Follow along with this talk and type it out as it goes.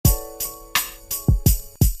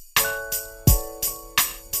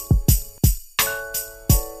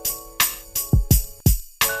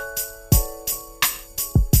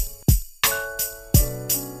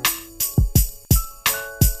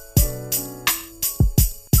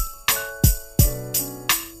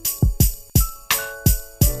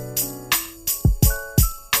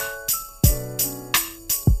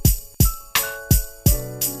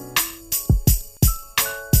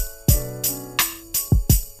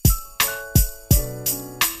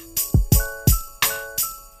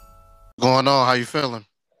Going on? How you feeling?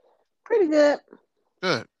 Pretty good.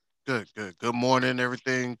 Good, good. Good morning.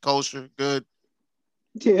 Everything kosher. Good.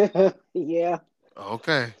 Yeah. Yeah.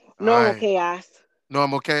 Okay. All Normal right. chaos.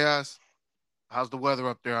 Normal chaos. How's the weather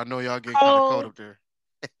up there? I know y'all getting kind of cold Cold. up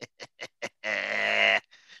there.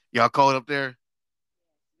 Y'all cold up there?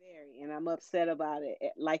 Very. And I'm upset about it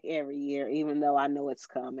like every year, even though I know it's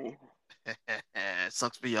coming.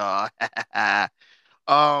 Sucks for y'all.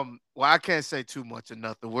 Well, I can't say too much or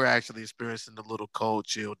nothing. We're actually experiencing a little cold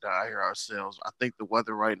chill down here ourselves. I think the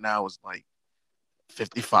weather right now is like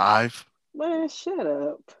 55. Man, shut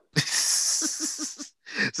up.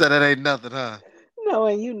 So that ain't nothing, huh? No,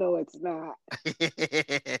 and you know it's not.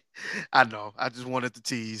 I know. I just wanted to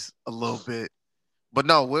tease a little bit. But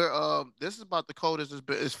no, we're this is about the coldest it's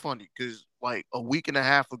been. It's funny because like a week and a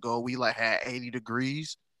half ago we like had 80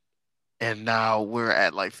 degrees and now we're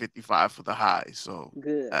at like 55 for the high. So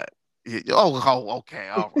Good. uh, okay,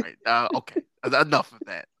 all right. Okay. Enough of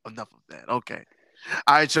that. Enough of that. Okay.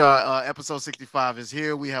 All right, y'all. Episode 65 is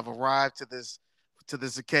here. We have arrived to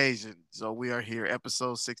this occasion. So we are here,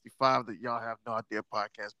 episode 65. That y'all have no idea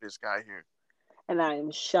podcast. Bitch guy here. And I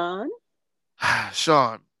am Sean.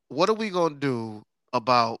 Sean, what are we gonna do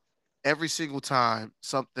about every single time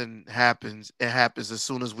something happens? It happens as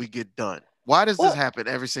soon as we get done. Why does this Well, happen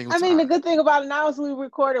every single I mean, the time? good thing about it now is we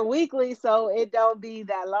record it weekly, so it don't be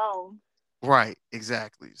that long. Right,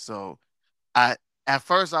 exactly. So I at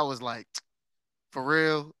first I was like, for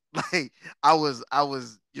real, like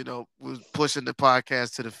was pushing the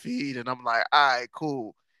podcast to the feed, and I'm like, all right,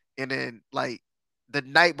 cool. And then like the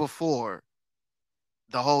night before,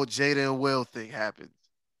 the whole Jada and Will thing happened.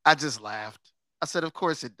 I just laughed. I said, of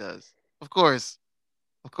course it does. Of course.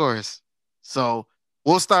 Of course. So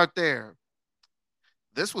we'll start there.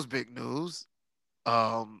 This was big news.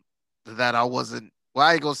 That I wasn't well,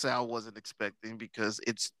 I ain't gonna say I wasn't expecting because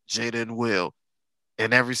it's Jada and Will.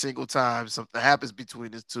 And every single time something happens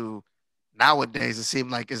between the two, nowadays it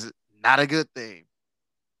seems like it's not a good thing.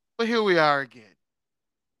 But here we are again.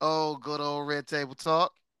 Oh, good old Red Table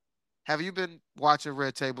Talk. Have you been watching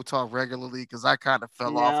Red Table Talk regularly? Because I kind of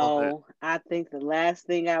fell off of it. No, I think the last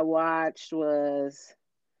thing I watched was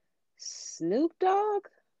Snoop Dogg.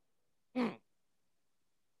 Hmm.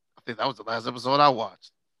 I think that was the last episode I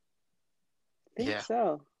watched. I think Yeah,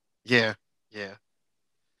 so. yeah, yeah.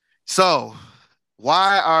 So,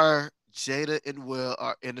 why are Jada and Will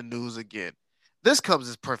are in the news again? This comes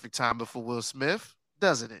as perfect timing for Will Smith,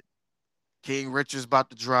 doesn't it? King Richard's about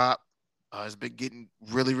to drop. It's been getting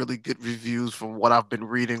really, really good reviews from what I've been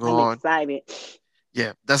reading I'm on. excited.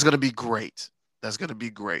 Yeah, that's gonna be great. That's gonna be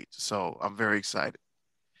great. So I'm very excited.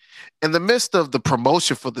 In the midst of the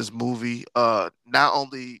promotion for this movie, not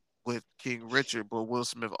only with King Richard, but Will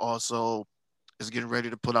Smith also is getting ready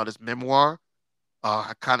to put out his memoir,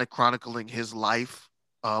 kind of chronicling his life,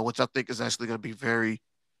 which I think is actually going to be very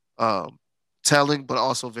um, telling, but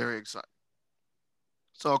also very exciting.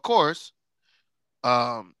 So, of course,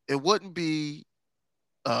 it wouldn't be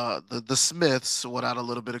the Smiths without a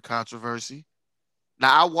little bit of controversy.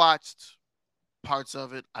 Now, I watched parts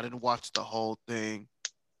of it. I didn't watch the whole thing,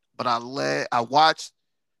 but I watched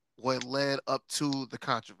what led up to the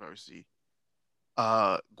controversy.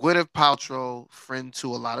 Gwyneth Paltrow, friend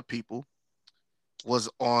to a lot of people, was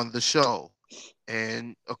on the show,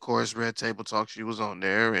 and of course, Red Table Talk. She was on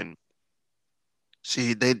there, and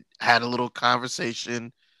they had a little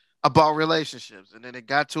conversation about relationships, and then it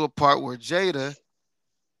got to a part where Jada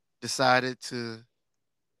decided to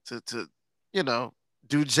you know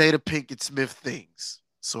do Jada Pinkett Smith things,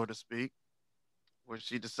 so to speak, where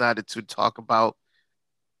she decided to talk about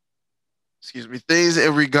things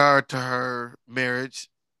in regard to her marriage,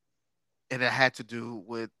 and it had to do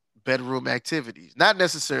with bedroom activities, not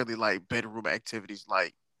necessarily like bedroom activities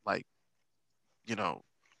like you know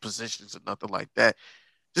positions or nothing like that.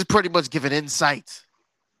 Just pretty much giving insight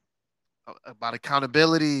about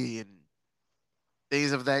accountability and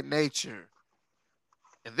things of that nature.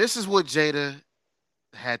 And this is what Jada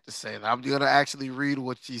had to say. And I'm gonna actually read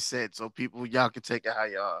what she said so people y'all can take it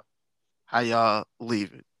how y'all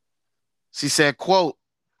leave it. She said, quote,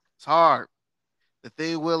 it's hard. The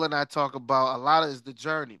thing Will and I talk about a lot is the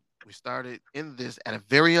journey. We started in this at a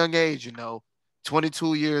very young age,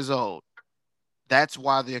 22 years old. That's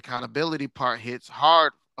why the accountability part hits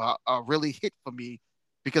hard, really hit for me,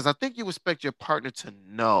 because I think you expect your partner to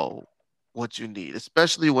know what you need,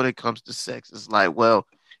 especially when it comes to sex. It's like, well,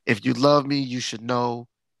 if you love me, you should know.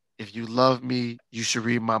 If you love me, you should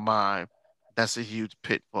read my mind. That's a huge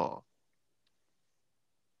pitfall.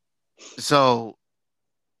 So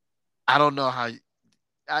I don't know how.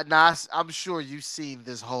 Now, I'm sure you've seen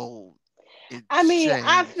this whole. I mean,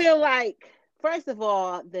 I changed. feel like, first of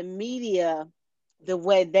all, the media, the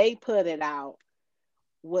way they put it out,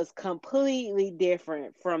 was completely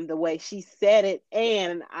different from the way she said it,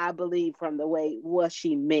 and I believe from the way what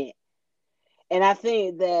she meant. And I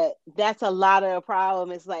think that that's a lot of the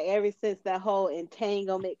problem. It's like ever since that whole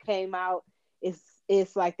entanglement came out, it's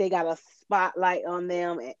it's like they got a spotlight on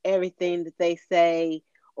them, and everything that they say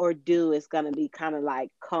or do is gonna be kind of like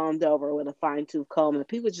combed over with a fine tooth comb, and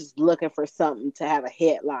people just looking for something to have a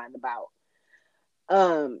headline about.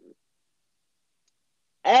 Um,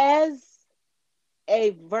 as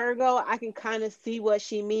a Virgo, I can kind of see what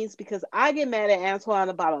she means because I get mad at Antoine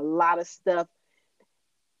about a lot of stuff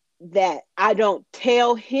that I don't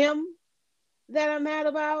tell him that I'm mad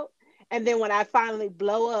about. And then when I finally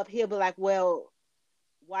blow up, he'll be like, well,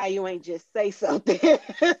 why you ain't just say something? And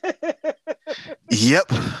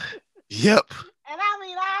Yep. Yep. I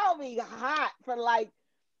mean, I'll be hot for like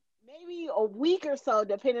maybe a week or so,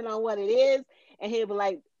 depending on what it is. And he'll be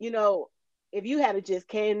like, if you had just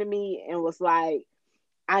came to me and was like,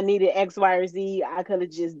 I needed X, Y, or Z, I could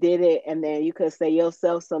have just did it. And then you could say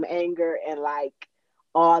yourself some anger and like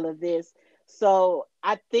all of this. So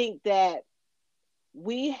I think that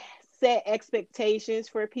we set expectations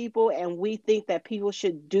for people and we think that people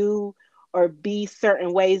should do or be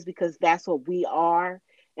certain ways because that's what we are,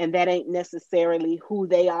 and that ain't necessarily who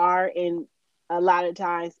they are. And a lot of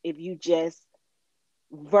times if you just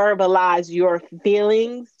verbalize your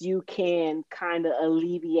feelings, you can kind of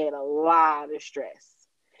alleviate a lot of stress.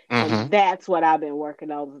 And Hmm. that's what I've been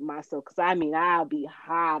working on with myself, because I mean I'll be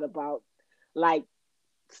hot about like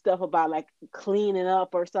stuff about like cleaning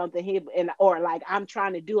up or something. He and or like I'm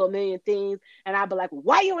trying to do a million things, and I'd be like,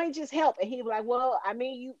 "Why you ain't just help?" And he'd be like, "Well, I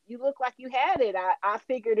mean, you look like you had it. I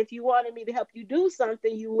figured if you wanted me to help you do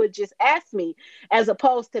something, you would just ask me." As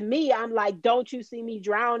opposed to me, I'm like, "Don't you see me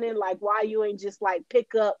drowning? Like, why you ain't just like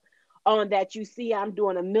pick up on that? You see, I'm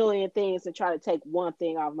doing a million things and try to take one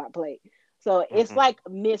thing off my plate." So it's Hmm. like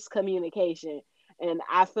miscommunication, and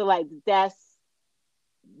I feel like that's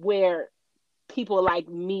where people like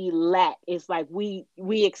me lack. It's like we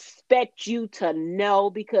expect you to know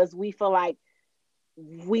because we feel like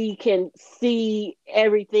we can see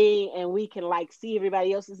everything and we can like see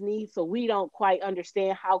everybody else's needs, so we don't quite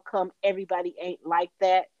understand how come everybody ain't like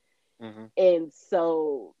that. Hmm. And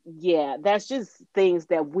so yeah, that's just things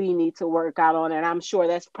that we need to work out on, and I'm sure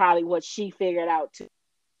that's probably what she figured out too.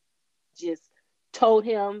 Just told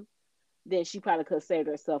him, then she probably could have saved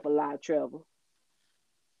herself a lot of trouble.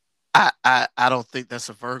 I don't think that's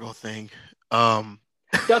a Virgo thing. Um,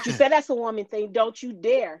 Don't you say that's a woman thing, don't you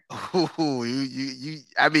dare. you.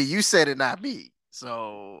 I mean, you said it, not me.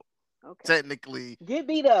 So Okay, technically, get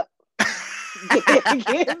beat up.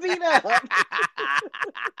 Get beat up.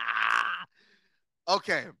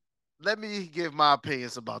 okay. Let me give my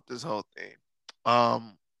opinions about this whole thing.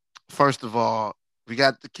 Um, First of all, we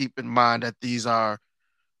got to keep in mind that these are,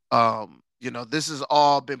 this has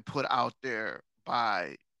all been put out there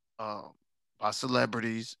um, by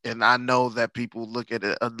celebrities, and I know that people look at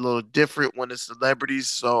it a little different when it's celebrities.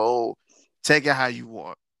 So take it how you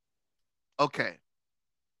want. Okay,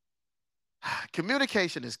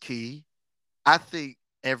 communication is key. I think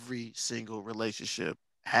every single relationship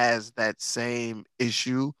has that same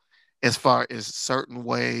issue as far as certain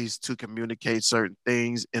ways to communicate certain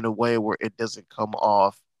things in a way where it doesn't come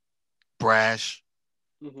off brash,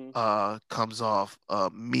 Hmm. comes off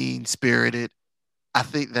mean spirited. I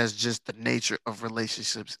think that's just the nature of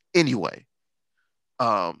relationships anyway.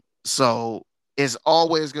 So it's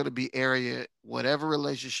always going to be area, whatever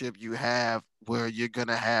relationship you have, where you're going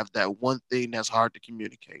to have that one thing that's hard to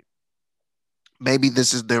communicate. Maybe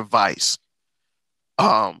this is their vice.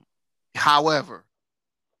 Um, However,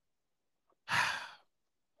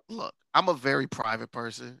 look, I'm a very private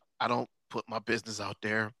person. I don't put my business out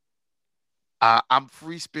there. I'm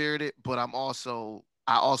free spirited, but I also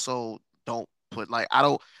don't put like I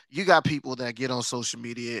don't. You got people that get on social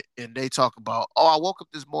media and they talk about, oh, I woke up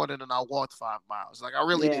this morning and I walked 5 miles. Like I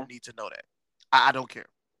really Yeah. didn't need to know that. I don't care.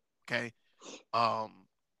 Okay. Um.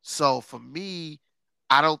 So for me,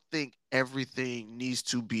 I don't think everything needs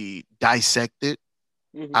to be dissected.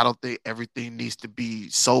 I Hmm. don't think everything needs to be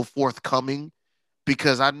so forthcoming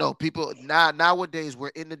because I know people nowadays we're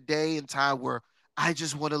in a day and time where I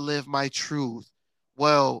just want to live my truth.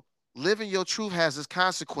 Well, living your truth has its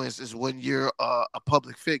consequences when you're a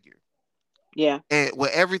public figure. Yeah. And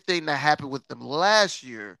with everything that happened with them last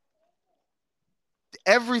year,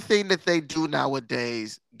 everything that they do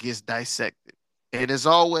nowadays gets dissected. And it's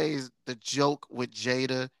always the joke with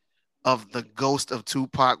Jada of the ghost of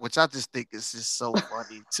Tupac, which I just think is just so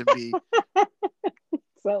funny to me.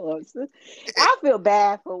 So I feel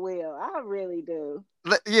bad for Will. I really do.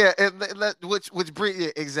 Yeah, and which brings yeah,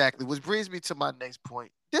 exactly, which brings me to my next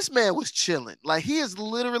point. This man was chilling, like he is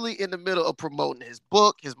literally in the middle of promoting his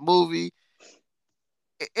book, his movie,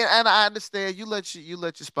 and I understand you let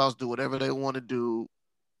your spouse do whatever they want to do.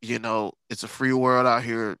 You know, it's a free world out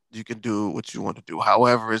here. You can do what you want to do.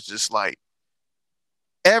 However, it's just like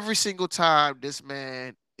every single time this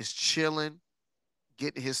man is chilling,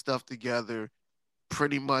 getting his stuff together,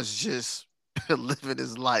 pretty much just living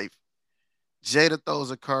his life. Jada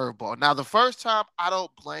throws a curveball. Now, the first time, I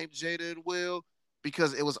don't blame Jada and Will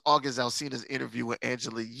because it was August Alsina's interview with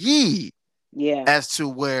Angela Yee Yeah. as to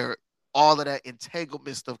where all of that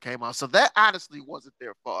entanglement stuff came out. So that honestly wasn't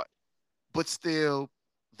their fault. But still,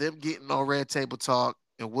 them getting on Red Table Talk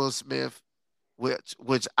and Will Smith,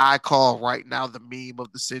 which I call right now the meme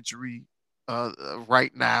of the century,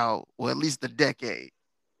 right now, or at least the decade.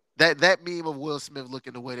 That meme of Will Smith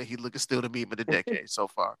looking the way that he look is still the meme of the decade so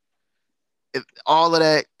far. All of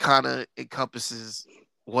that kind of encompasses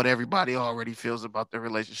what everybody already feels about their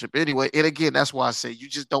relationship anyway. And again, that's why I say you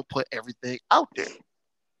just don't put everything out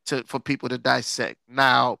there for people to dissect.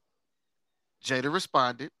 Now, Jada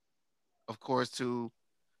responded, of course, to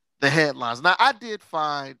the headlines. Now, I did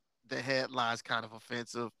find the headlines kind of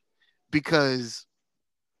offensive because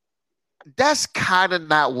that's kind of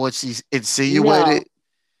not what she insinuated.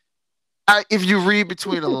 No. If you read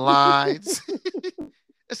between the lines,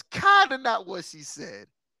 it's kind of not what she said,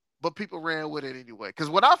 but people ran with it anyway. Because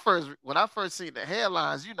when I first seen the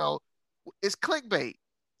headlines, you know, it's clickbait.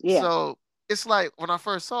 Yeah. So it's like when I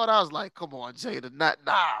first saw it, I was like, "Come on, Jada, not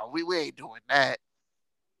nah, we ain't doing that."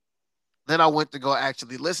 Then I went to go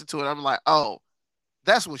actually listen to it. I'm like, "Oh,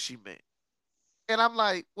 that's what she meant." And I'm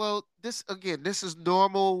like, "Well, this again, this is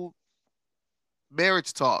normal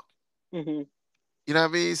marriage talk." Hmm. You know what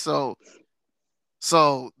I mean? So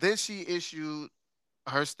then she issued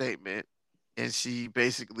her statement, and she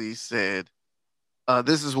basically said,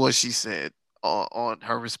 "This is what she said on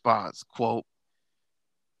her response. Quote: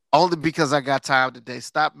 Only because I got time today.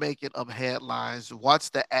 Stop making up headlines.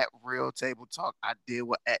 Watch the at real table talk I did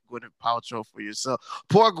with at Gwyneth Paltrow for yourself.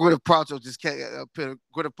 Poor Gwyneth Paltrow just can't.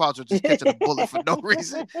 Gwyneth Paltrow just catching a bullet for no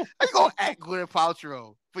reason. How you gonna at Gwyneth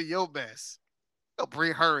Paltrow for your mess? You'll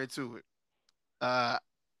bring her into it.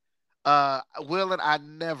 Uh, Will and I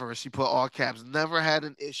never. She put all caps. Never had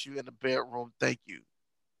an issue in the bedroom. Thank you.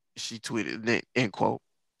 She tweeted. End quote.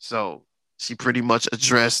 So she pretty much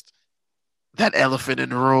addressed that elephant in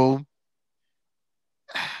the room.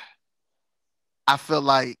 I feel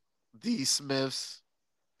like these Smiths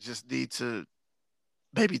just need to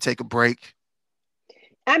maybe take a break.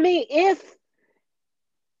 I mean, if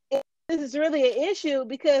this is really an issue,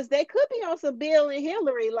 because they could be on some Bill and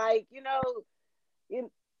Hillary, like you-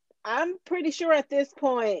 I'm pretty sure at this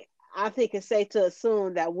point, I think it's safe to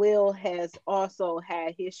assume that Will has also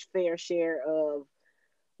had his fair share of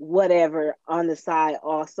whatever on the side,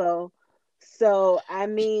 also. So, I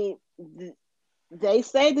mean, they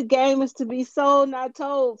say the game is to be sold, not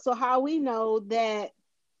told. So, how we know that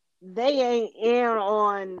they ain't in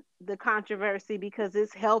on the controversy because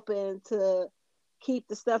it's helping to keep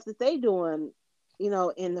the stuff that they doing,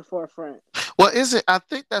 in the forefront. Well, is it? I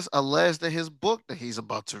think that's alleged in his book that he's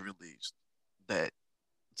about to release that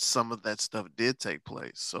some of that stuff did take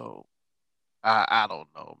place. So I don't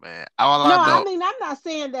know, man. All I No, I know, mean, I'm not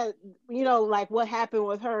saying that, like what happened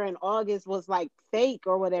with her in August was like fake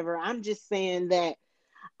or whatever. I'm just saying that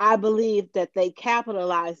I believe that they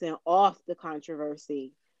capitalizing off the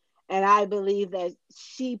controversy. And I believe that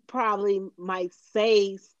she probably might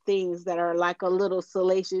say things that are like a little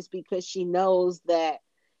salacious because she knows that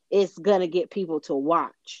it's going to get people to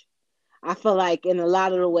watch. I feel like in a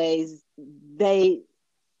lot of the ways they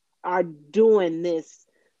are doing this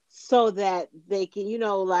so that they can,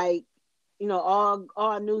 like,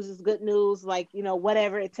 all news is good news, like,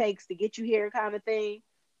 whatever it takes to get you here kind of thing.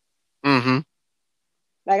 hmm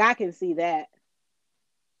Like, I can see that.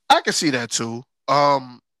 I can see that too.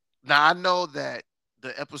 Now I know that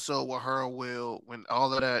the episode with her and Will, when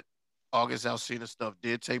all of that August Alsina stuff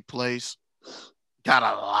did take place, got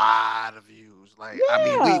a lot of views. Like, I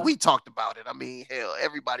mean, we Yeah. we talked about it. I mean, hell,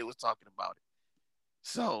 everybody was talking about it.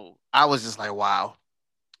 So I was just like, wow.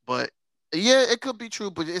 But yeah, it could be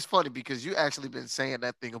true. But it's funny because you actually been saying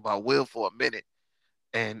that thing about Will for a minute,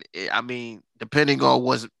 and I mean, depending on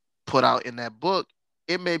what's put out in that book,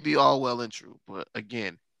 it may be all well and true. But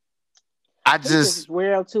again, I He just just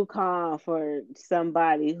real too calm for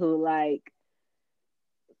somebody who, like,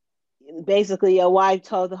 basically your wife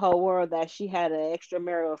told the whole world that she had an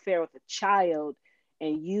extramarital affair with a child,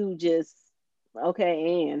 and you just,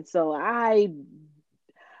 okay. And so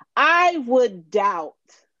I would doubt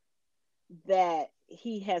that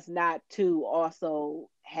he has not too also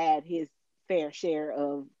had his fair share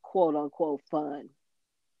of quote unquote fun.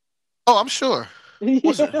 Oh, I'm sure.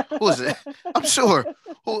 Who's it? Yeah. Who is it? I'm sure.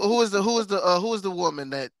 Who is the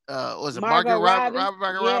woman that was it Margaret Margot Robbie? Robbie,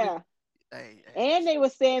 Margaret Robbie? yeah. Hey, hey, And they were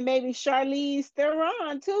saying maybe Charlize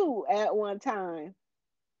Theron too at one time.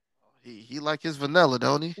 he like his vanilla,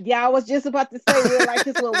 don't he? Yeah, I was just about to say we're like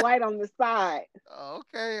his little white on the side.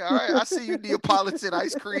 Okay, all right. I see you, Neapolitan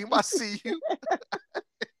ice cream. I see you,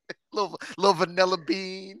 little vanilla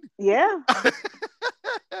bean. Yeah.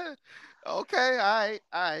 Okay, all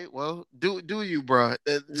right. Well, do you, bro?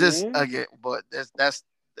 Just Yeah. again, but that's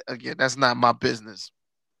again, that's not my business.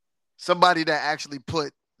 Somebody that actually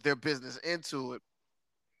put their business into it.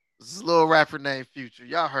 This is a little rapper named Future.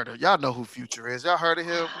 Y'all heard of? Y'all know who Future is? Y'all heard of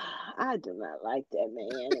him? I do not like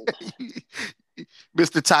that man.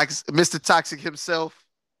 Mr. Toxic himself.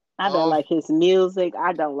 I don't Oh, like his music.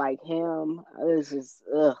 I don't like him. It's just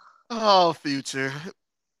ugh. oh, Future.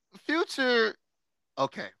 Future.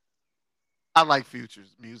 Okay, I like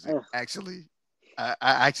Future's music. Ugh. Actually,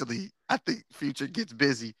 I think Future gets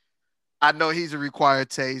busy. I know he's a required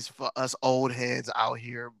taste for us old heads out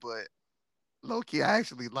here, but low key, I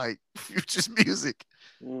actually like Future's music.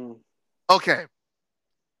 Mm. Okay,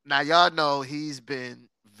 now y'all know he's been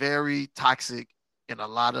very toxic in a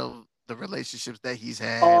lot of the relationships that he's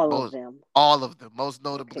had. All of Most them. all of them, most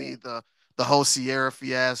notably Okay. the whole Sierra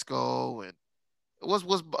fiasco and what's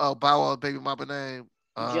Bow Wow baby mama name?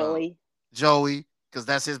 Joey. Joey, because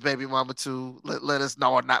that's his baby mama too. Let us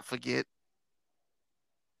know or not forget.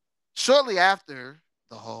 Shortly after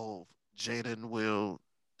the whole Jaden Will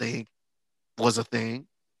thing was a thing,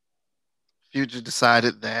 Future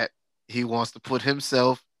decided that he wants to put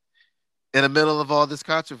himself in the middle of all this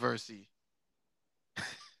controversy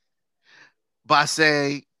by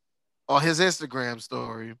saying on his Instagram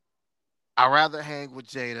story, I'd rather hang with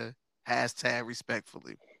Jada, hashtag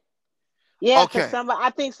respectfully. Yeah, because Okay. somebody, I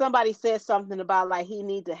think somebody said something about like he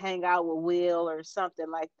need to hang out with Will or something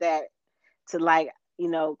like that to like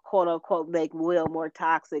quote unquote make Will more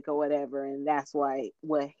toxic or whatever, and that's why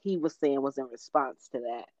what he was saying was in response to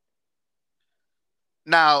that.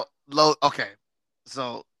 Now, okay.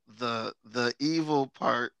 So the evil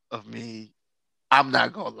part of me, I'm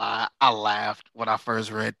not gonna lie, I laughed when I first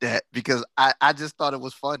read that because I just thought it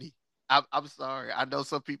was funny. I'm sorry. I know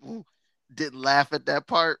some people didn't laugh at that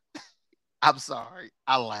part. I'm sorry.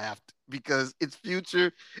 I laughed because it's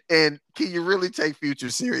Future, and can you really take Future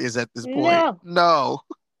serious at this point? No, No,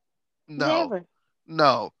 no, never.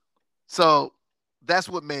 no. So that's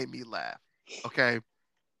what made me laugh. Okay.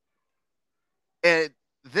 And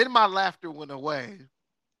then my laughter went away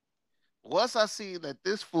once I seen that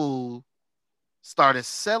this fool started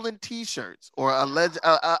selling T-shirts or He is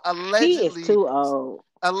allegedly too old.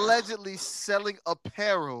 selling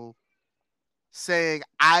apparel saying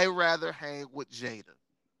I rather hang with Jada.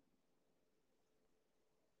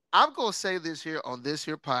 I'm gonna say this here on this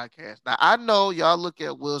here podcast. Now I know y'all look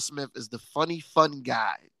at Will Smith as the funny, fun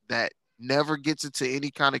guy that never gets into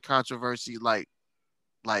any kind of controversy like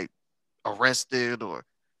arrested or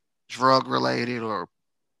drug related or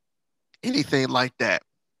anything like that.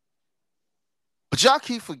 But y'all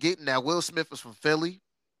keep forgetting that Will Smith is from Philly.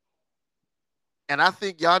 And I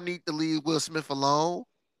think y'all need to leave Will Smith alone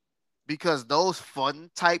because those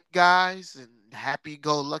fun type guys and happy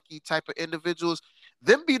go lucky type of individuals,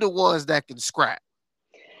 them be the ones that can scrap.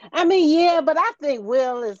 I mean, yeah, but I think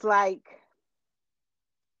Will is like,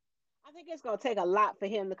 I think it's gonna take a lot for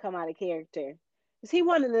him to come out of character. Is he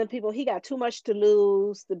one of them people? He got too much to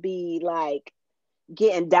lose to be like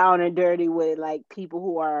getting down and dirty with like people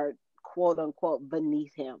who are quote unquote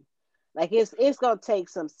beneath him. Like it's gonna take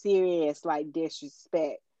some serious like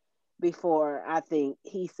disrespect before I think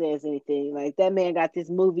he says anything. Like that man got this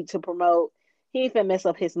movie to promote. He ain't finna mess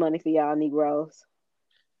up his money for y'all Negroes.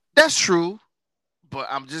 That's true, but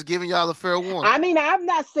I'm just giving y'all a fair I warning. mean, I'm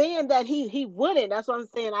not saying that he wouldn't. That's what I'm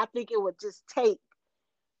saying. I think it would just take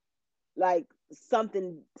like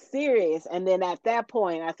something serious, and then at that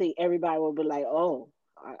point, I think everybody will be like, "Oh,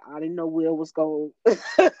 I didn't know Will was going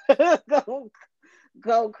go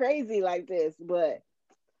go crazy like this." But I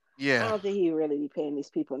Yeah. don't think he really be paying these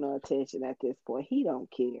people no attention at this point. He don't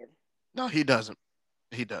care. No, he doesn't.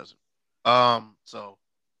 He doesn't. So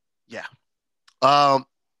yeah.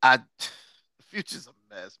 I Future's a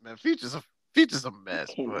mess, man. Future's a I mess,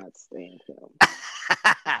 but cannot stand him.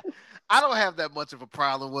 I don't have that much of a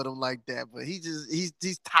problem with him like that, but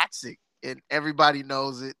he's toxic and everybody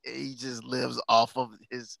knows it. He just lives off of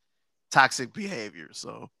his toxic behavior.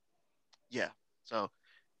 So yeah. So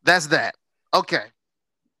that's that. Okay.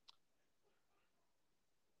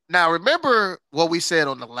 Now, remember what we said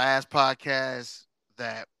on the last podcast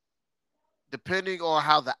that depending on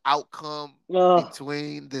how the outcome Ugh,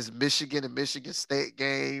 between this Michigan and Michigan State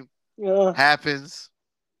game ugh. happens,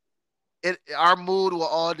 our mood will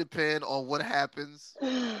all depend on what happens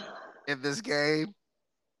in this game.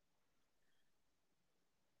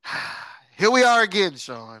 Here we are again,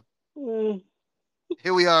 Sean. Mm.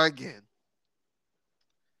 Here we are again.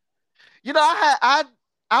 You know, I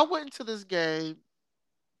went into this game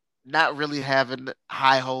not really having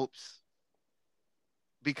high hopes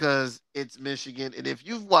because it's Michigan, and if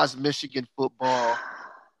you've watched Michigan football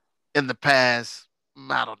in the past,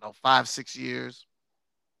 I don't know, 5 6 years,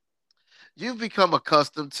 you've become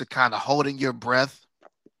accustomed to kind of holding your breath.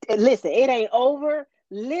 Listen, it ain't over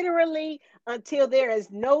literally until there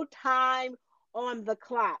is no time on the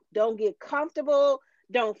clock. Don't get comfortable.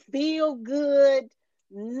 Don't feel good.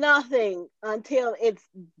 Nothing until it's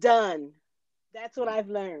done. That's what I've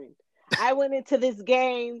learned. I went into this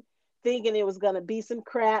game thinking it was going to be some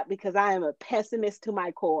crap because I am a pessimist to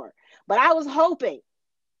my core. But I was hoping,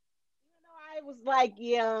 I was like,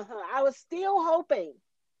 yeah, I was still hoping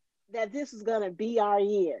that this was going to be our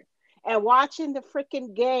year. And watching the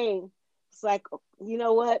freaking game, it's like, you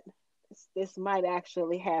know what? This might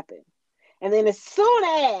actually happen. And then as soon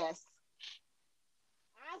as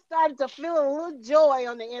I started to feel a little joy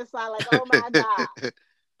on the inside, like, oh my God,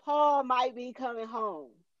 Paul might be coming home.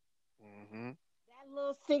 Hmm. That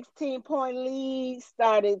little 16-point lead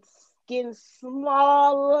started getting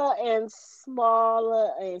smaller and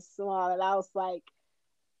smaller and smaller. And I was like,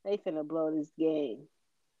 they finna blow this game.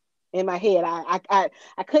 In my head, I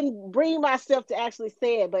couldn't bring myself to actually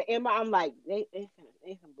say it, but I'm like, they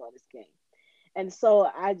finna blow this game. And so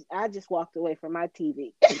I just walked away from my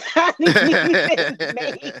TV. I didn't even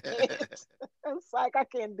make it. I was like, I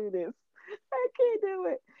can't do this. I can't do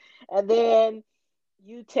it. And then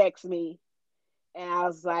you text me, and I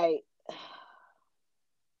was like,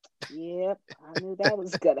 yep, I knew that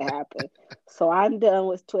was gonna happen. So I'm done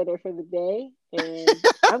with Twitter for the day, and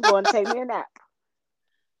I'm going to take me a nap.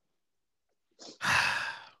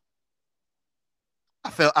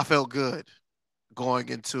 I felt good going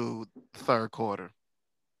into the third quarter.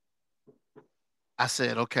 I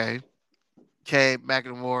said, okay, K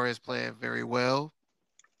McEnroe is playing very well.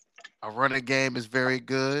 Our running game is very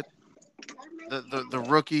good. The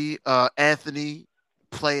rookie Anthony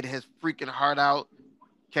played his freaking heart out,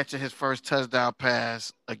 catching his first touchdown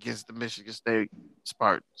pass against the Michigan State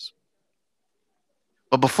Spartans.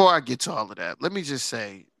 But before I get to all of that, let me just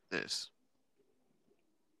say this.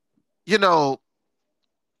 You know,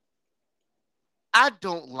 I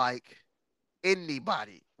don't like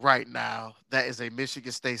anybody right now that is a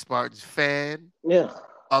Michigan State Spartans fan, Ugh.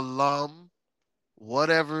 alum,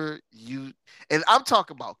 whatever you, and I'm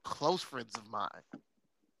talking about close friends of mine.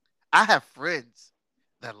 I have friends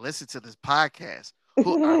that listen to this podcast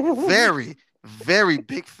who are very, very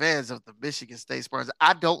big fans of the Michigan State Spartans.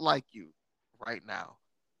 I don't like you right now.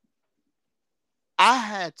 I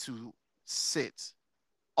had to sit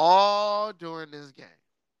all during this game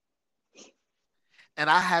and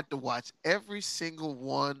I had to watch every single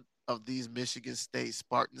one of these Michigan State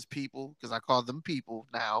Spartans people, because I call them people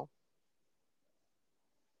now,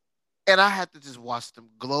 and I had to just watch them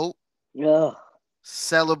gloat, Ugh.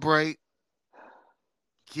 celebrate,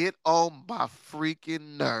 get on my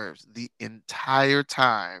freaking nerves the entire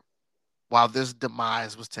time while this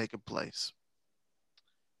demise was taking place.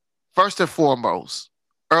 First and foremost,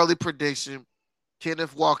 early prediction: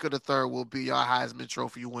 Kenneth Walker III will be our Heisman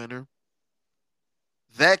Trophy winner.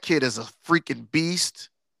 That kid is a freaking beast,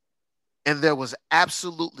 and there was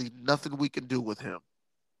absolutely nothing we can do with him.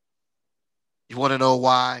 You want to know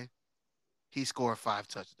why? He scored 5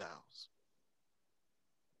 touchdowns,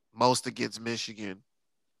 most against Michigan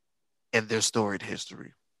in their storied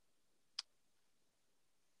history.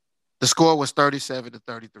 The score was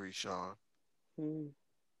 37-33, Sean. Hmm,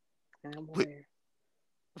 I'm We, aware.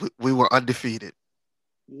 we were undefeated,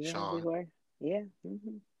 Yeah, we Sean. were. Yeah.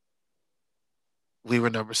 Hmm. We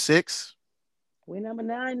were number 6. We're number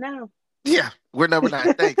 9 now. Yeah, we're number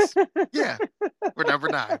 9. Thanks. Yeah, we're number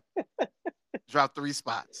 9. Dropped 3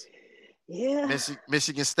 spots. Yeah.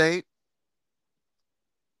 Michigan State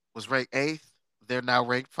was ranked 8th. They're now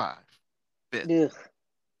ranked 5th. Ugh.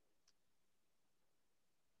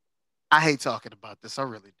 I hate talking about this. I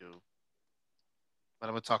really do. But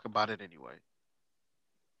I'm going to talk about it anyway.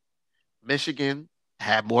 Michigan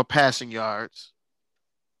had more passing yards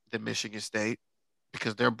than Michigan State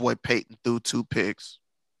because their boy Peyton threw 2 picks.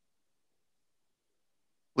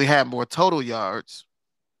 We had more total yards,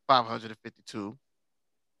 552.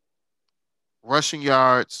 Rushing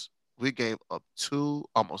yards We gave up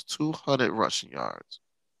almost 200 rushing yards.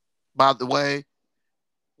 By the way,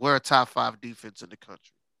 we're a top five defense in the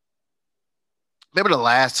country. Remember the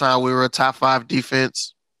last time we were a top five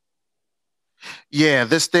defense? Yeah,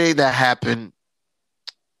 this thing that happened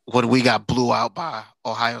when we got blew out by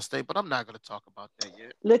Ohio State, but I'm not going to talk about that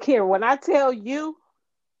yet. Look here, when I tell you,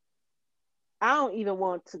 I don't even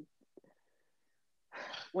want to.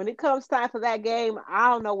 When it comes time for that game, I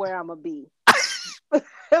don't know where I'm gonna be, but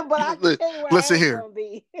I can tell you where I Listen ain't here. gonna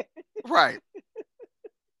be. Right.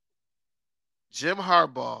 Jim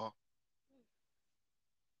Harbaugh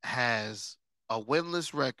has a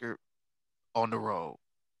winless record on the road.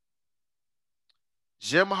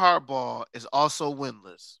 Jim Harbaugh is also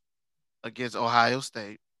winless against Ohio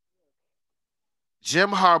State.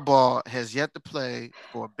 Jim Harbaugh has yet to play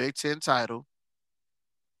for a Big Ten title.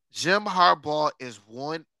 Jim Harbaugh is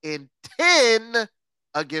 1-10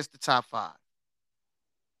 against the top five.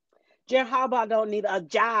 Jim Harbaugh don't need a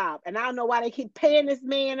job, and I don't know why they keep paying this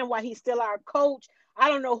man and why he's still our coach. I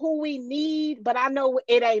don't know who we need, but I know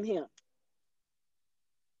it ain't him.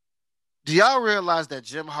 Do y'all realize that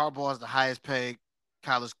Jim Harbaugh is the highest paid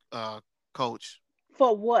college coach?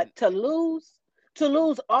 For what? To lose? To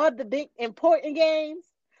lose all the big important games?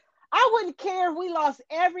 I wouldn't care if we lost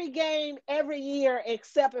every game every year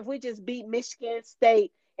except if we just beat Michigan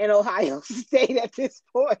State and Ohio State at this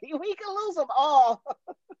point. We can lose them all.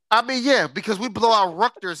 I mean, yeah, because we blow out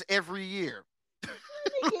Rutgers every year. Let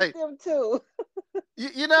me get Like, them too.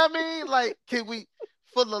 you know what I mean? Like, can we,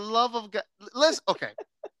 for the love of God, okay.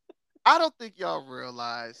 I don't think y'all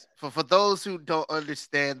realize, for those who don't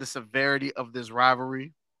understand the severity of this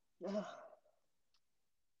rivalry,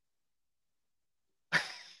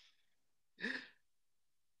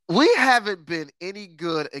 we haven't been any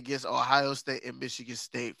good against Ohio State and Michigan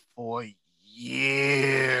State for And it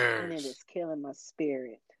years. is killing my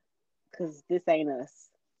spirit because this ain't us.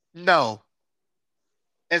 No.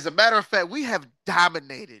 As a matter of fact, we have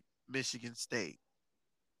dominated Michigan State.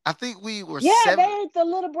 I think we were Yeah, they seven. ain't the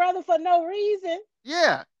little brother for no reason.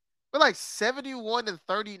 Yeah. We're like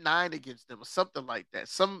 71-39 against them or something like that.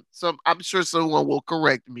 Some I'm sure someone will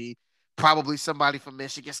correct me. Probably somebody from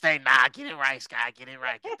Michigan State. Nah, get it right, Sky. Get it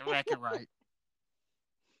right. Get the record right.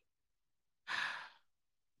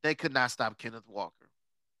 They could not stop Kenneth Walker.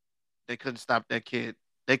 They couldn't stop that kid.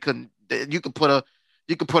 They couldn't. You could put a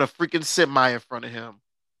freaking semi in front of him.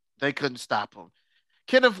 They couldn't stop him.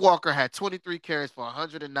 Kenneth Walker had 23 carries for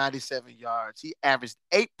 197 yards. He averaged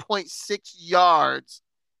 8.6 yards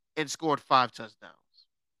and scored 5 touchdowns.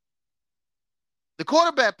 The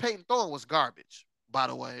quarterback, Peyton Thorne, was garbage, by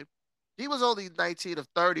the way. He was only 19 of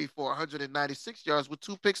 30 for 196 yards with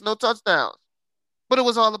 2 picks, no touchdowns. But it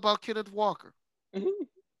was all about Kenneth Walker. Mhm.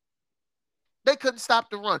 They couldn't stop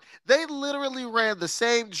the run. They literally ran the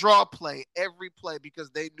same draw play every play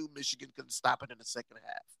because they knew Michigan couldn't stop it in the second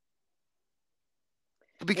half.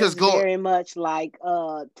 Because It's go, very much like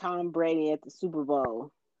Tom Brady at the Super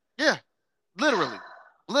Bowl. yeah, literally,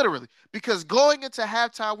 literally. Because going into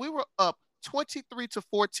halftime, we were up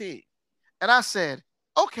 23-14, and I said,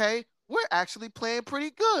 okay, we're actually playing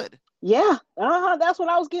pretty good. Yeah, that's what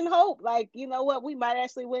I was getting hope. Like, you know what? We might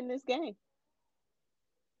actually win this game.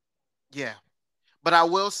 Yeah, but I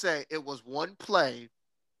will say it was one play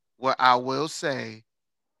where I will say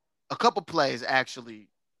a couple plays actually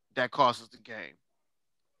that cost us the game.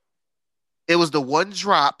 It was the one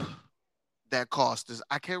drop that cost us.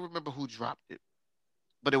 I can't remember who dropped it,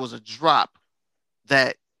 but it was a drop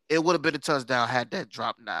that it would have been a touchdown had that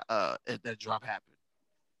drop not that drop happened.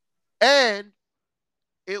 And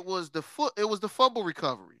it was the fumble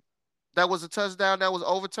recovery. That was a touchdown that was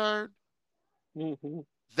overturned. Hmm.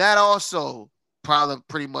 That also probably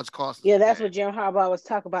pretty much cost us Yeah, the that's game. what Jim Harbaugh was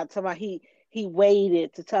talking about. Talking about he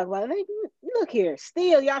waited to talk about it. Like, look here,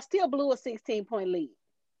 still y'all still blew a 16-point lead.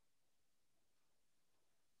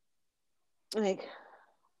 Like,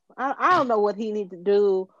 I don't know what he need to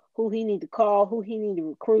do, who he need to call, who he need to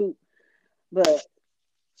recruit, but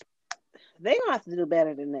they gonna have to do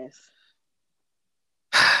better than this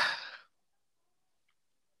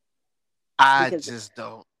I because just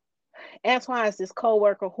don't. Antoine is this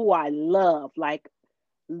coworker who I love, like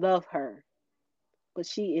love her, but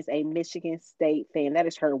she is a Michigan State fan. That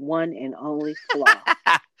is her one and only flaw.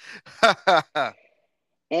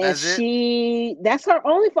 And That's it. that's her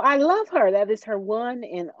only flaw. I love her. That is her one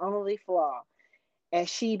and only flaw. And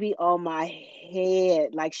she be on my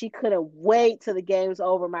head. Like she couldn't wait till the game's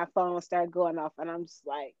over. My phone started going off. And I'm just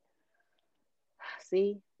like,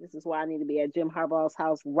 see, this is why I need to be at Jim Harbaugh's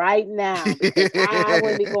house right now because I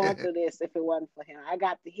wouldn't be going through this if it wasn't for him. I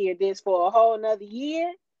got to hear this for a whole nother year.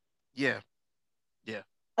 Yeah, yeah.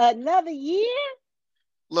 Another year?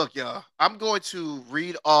 Look, y'all, I'm going to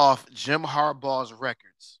read off Jim Harbaugh's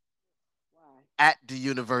records Why? at the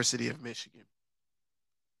University of Michigan.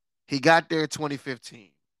 He got there in 2015,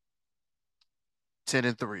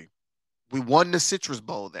 10-3. We won the Citrus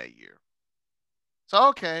Bowl that year. So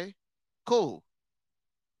okay, cool.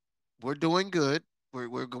 We're doing good. We're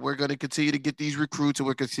going to continue to get these recruits, and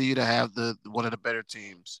we're continue to have the one of the better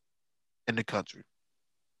teams in the country.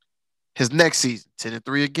 His next season,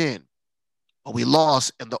 10-3 again. But we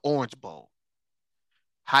lost in the Orange Bowl.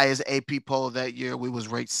 Highest AP poll that year, we was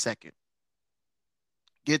ranked second.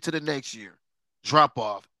 Get to the next year, drop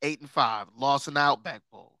off 8-5, lost in the Outback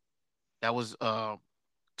Bowl. That was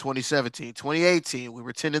 2017. 2018, we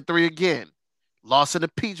were 10-3 again, lost in the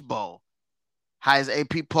Peach Bowl. Highest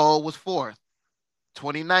AP poll was fourth.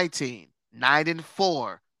 2019,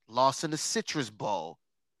 9-4, lost in the Citrus Bowl.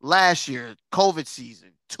 Last year, COVID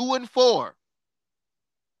season, 2-4.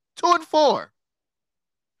 2-4.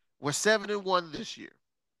 We're 7-1 this year.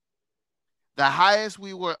 The highest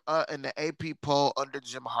we were in the AP poll under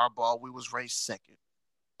Jim Harbaugh, we was ranked second,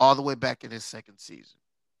 all the way back in his second season.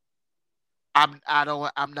 I'm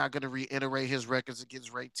not gonna reiterate his records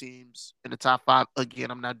against ranked teams in the top five.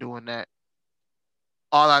 Again, I'm not doing that.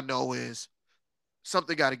 All I know is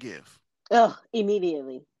something got to give. Ugh,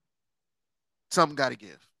 immediately. Something got to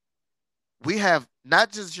give. We have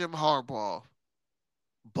not just Jim Harbaugh,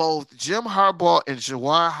 both Jim Harbaugh and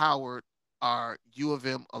Juwan Howard are U of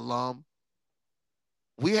M alum.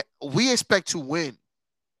 We expect to win.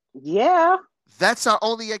 Yeah, That's our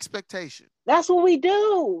only expectation. that's what we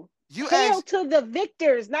do. You Hail ask to the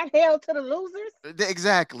victors, not hail to the losers.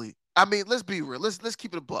 exactly. I mean, let's be real. Let's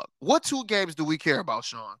keep it a buck. What two games do we care about,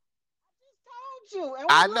 Sean? Just told you, and we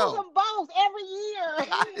I lose know. them both every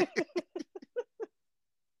year.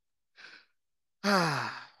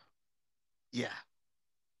 Yeah,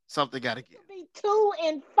 something got to give. Be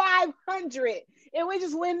 2-500, and we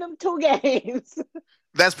just win them two games.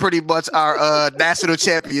 That's pretty much our national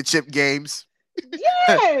championship games.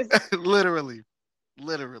 Yes. Literally,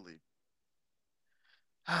 literally.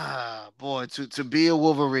 Ah, boy, to be a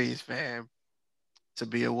Wolverines fan, to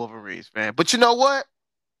be a Wolverines fan. But you know what?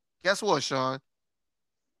 Guess what, Sean?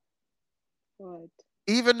 What?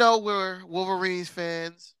 Even though we're Wolverines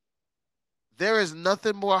fans, there is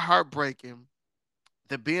nothing more heartbreaking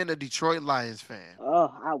than being a Detroit Lions fan.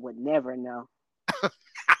 Oh, I would never know.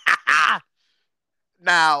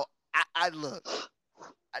 Now, I look.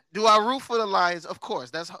 Do I root for the Lions? Of course.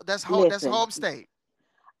 That's Listen, home state.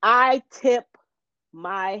 I tip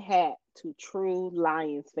my hat to true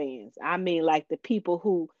Lions fans. I mean, like the people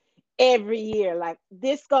who every year, like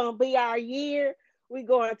this gonna be our year. We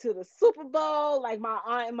going to the Super Bowl. Like my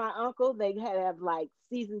aunt and my uncle, they have like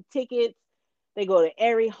season tickets. They go to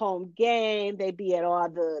every home game. They be at all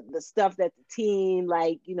the stuff that the team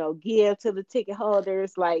like, give to the ticket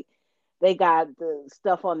holders. Like they got the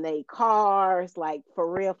stuff on their cars, like for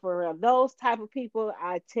real, for real. Those type of people,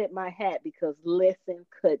 I tip my hat because listen,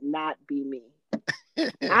 could not be me.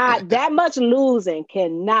 I that much losing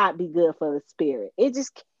cannot be good for the spirit. It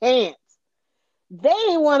just can't. They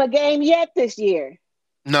ain't won a game yet this year.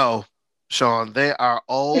 No, Sean, they are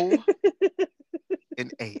 0-8.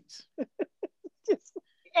 Just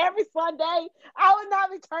every Sunday, I would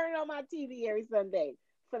not be turning on my TV every Sunday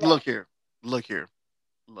for that. Look here. Look here.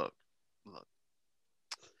 Look. Look.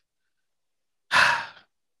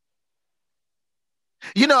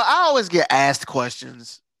 I always get asked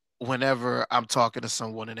questions whenever I'm talking to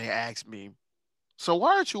someone and they ask me, so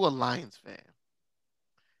why aren't you a Lions fan?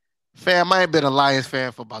 Fam, I ain't been a Lions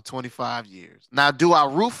fan for about 25 years. Now, do I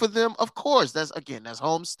root for them? Of course. That's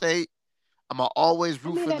home state. I'm gonna always I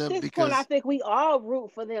root mean, for at them this point, I because think we all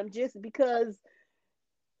root for them just because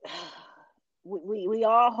we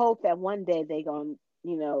all hope that one day they gonna,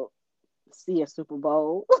 see a Super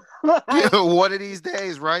Bowl. Like, one of these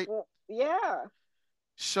days, right? yeah,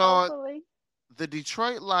 Sean, hopefully. the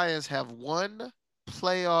Detroit Lions have one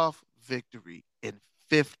playoff victory in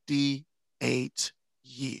 58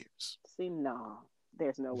 years. See, no,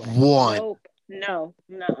 there's no way. One. Nope. No.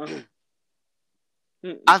 No.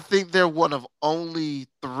 I think they're one of only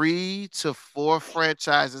 3 to 4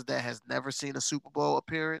 franchises that has never seen a Super Bowl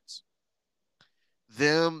appearance.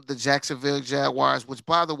 Them, the Jacksonville Jaguars, which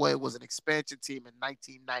by the way was an expansion team in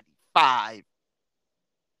 1995.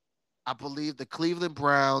 I believe the Cleveland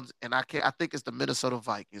Browns, and I think it's the Minnesota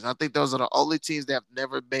Vikings. I think those are the only teams that have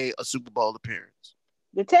never made a Super Bowl appearance.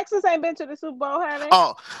 The Texans ain't been to the Super Bowl, have they?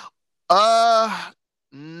 Oh, uh,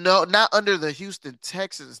 no, not under the Houston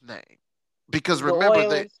Texans name, because The remember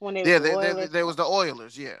they, Oilers when they was yeah, the Oilers. there was the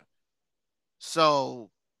Oilers, yeah. So,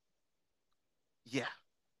 yeah,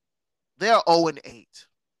 They're 0-8.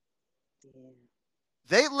 Yeah.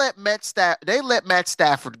 They let Matt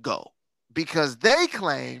Stafford go because they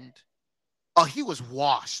claimed, oh, he was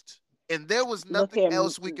washed. And there was Look nothing at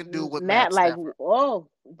else we can do with Matt, Matt like, Stafford. oh,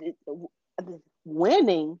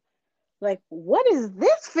 winning. Like, what is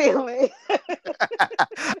this feeling?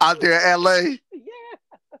 Out there in LA. Yeah.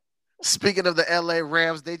 Speaking of the LA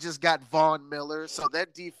Rams, they just got Von Miller. So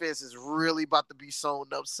that defense is really about to be sewn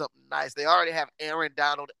up something nice. They already have Aaron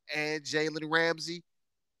Donald and Jalen Ramsey.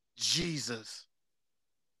 Jesus.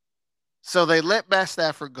 So they let Matt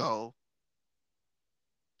Stafford go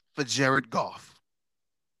for Jared Goff.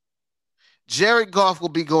 Jared Goff will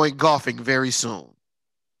be going golfing very soon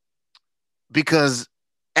because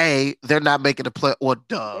they're not making a play. Or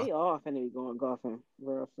duh. They all finna be going golfing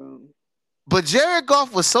real soon. But Jared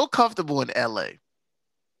Goff was so comfortable in LA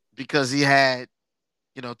because he had,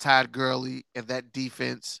 Todd Gurley and that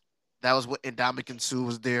defense. That was what Ndamukong Suh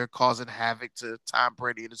was there causing havoc to Tom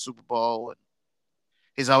Brady in the Super Bowl. And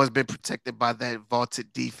he's always been protected by that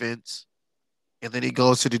vaulted defense. And then he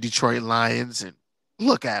goes to the Detroit Lions and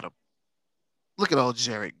look at him. Look at old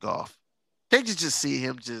Jared Goff. Can't you just see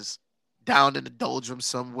him just down in the doldrums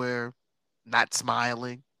somewhere, not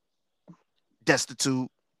smiling, destitute,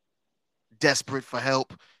 desperate for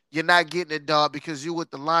help? You're not getting it, dog, because you with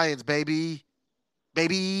the Lions, baby.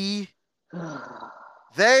 Baby.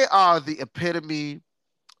 They are the epitome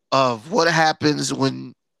of what happens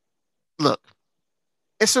when, look,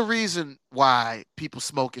 it's a reason why people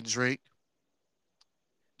smoke and drink.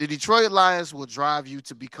 The Detroit Lions will drive you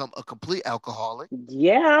to become a complete alcoholic.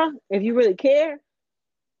 Yeah, if you really care.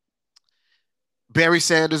 Barry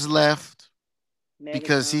Sanders left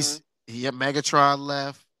because Megatron. Megatron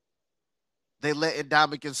left. They let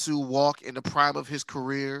Ndamukong Suh walk in the prime of his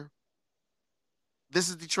career. This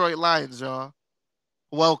is Detroit Lions, y'all.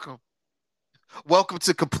 Welcome. Welcome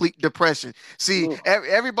to complete depression. See,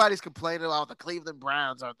 everybody's complaining about the Cleveland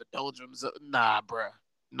Browns or the doldrums. Nah, bruh.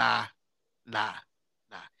 Nah.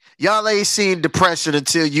 Y'all ain't seen depression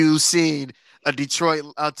until you experience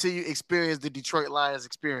the Detroit Lions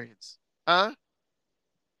experience. Huh?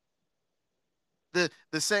 The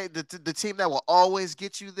team that will always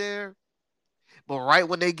get you there, but right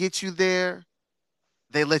when they get you there,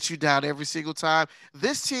 they let you down every single time.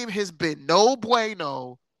 This team has been no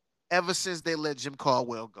bueno ever since they let Jim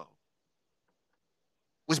Caldwell go.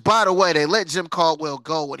 Which, by the way, they let Jim Caldwell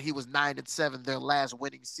go when he was 9-7, their last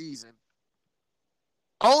winning season,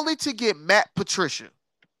 only to get Matt Patricia.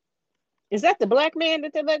 Is that the black man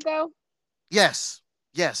that they let go? Yes.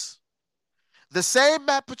 The same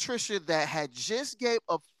Matt Patricia that had just gave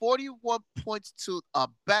up 41 points to a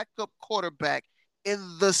backup quarterback in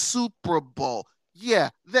the Super Bowl.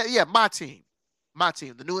 My team,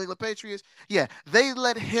 the New England Patriots. Yeah, they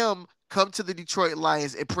let him come to the Detroit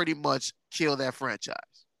Lions and pretty much kill that franchise.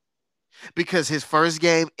 Because his first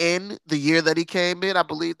game in the year that he came in, I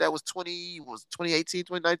believe that was 2018,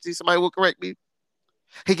 2019, somebody will correct me.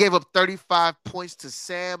 He gave up 35 points to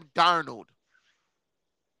Sam Darnold.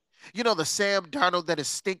 You know the Sam Darnold that is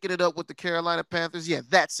stinking it up with the Carolina Panthers? Yeah,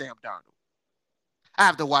 that's Sam Darnold. I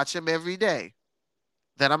have to watch him every day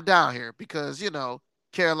that I'm down here because,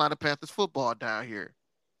 Carolina Panthers football down here.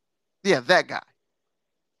 Yeah, that guy.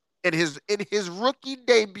 In his rookie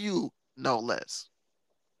debut, no less.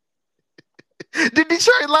 The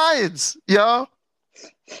Detroit Lions, y'all.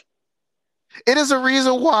 It is a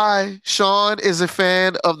reason why Sean is a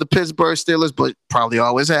fan of the Pittsburgh Steelers, but probably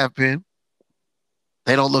always have been.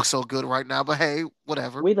 They don't look so good right now, but hey,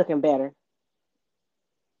 whatever. We looking better.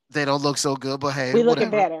 They don't look so good, but hey, we looking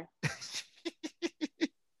better.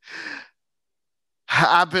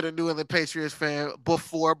 I've been a New England Patriots fan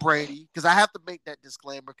before Brady because I have to make that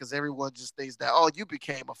disclaimer because everyone just thinks that, oh, you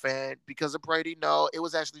became a fan because of Brady. No, it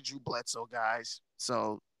was actually Drew Bledsoe, guys.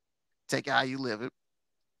 So take it how you live it.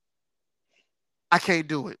 I can't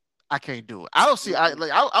do it. I don't see.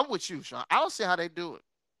 I'm with you, Sean. I don't see how they do it.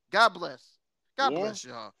 God bless. God bless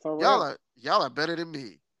y'all. Y'all are better than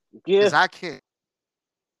me. Because I can't.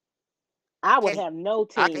 I would have no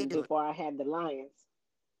team before I had the Lions.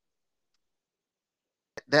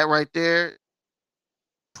 That right there.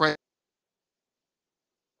 At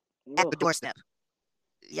the doorstep.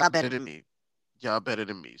 Y'all better than me.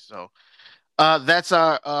 So that's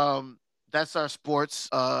our sports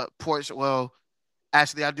portion. Well,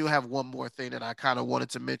 actually, I do have one more thing that I kind of wanted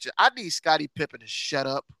to mention. I need Scottie Pippen to shut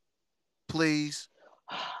up, please.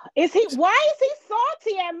 Why is he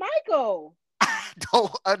salty at Michael? I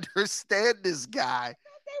don't understand this guy. I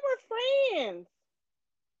thought they were friends.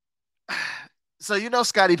 So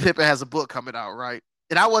Scottie Pippen has a book coming out, right?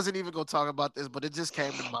 And I wasn't even going to talk about this, but it just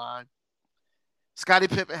came to mind. Scottie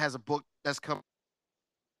Pippen has a book that's coming.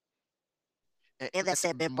 And in that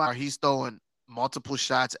said memoir, he's throwing multiple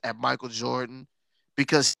shots at Michael Jordan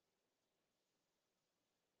because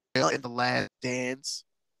in the last dance,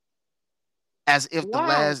 as if the Why?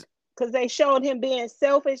 last, Because they showed him being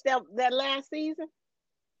selfish that last season.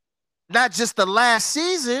 not just the last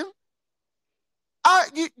season.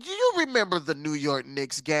 You remember the New York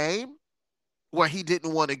Knicks game where he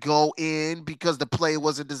didn't want to go in because the play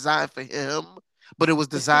wasn't designed for him, but it was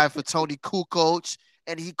designed for Tony Kukoc,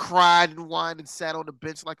 and he cried and whined and sat on the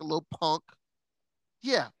bench like a little punk.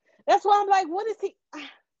 Yeah, That's why I'm like, what is he?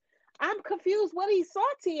 I'm confused. What he's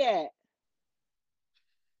salty at?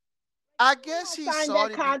 I You guess don't he sign saw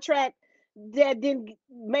that it. contract that didn't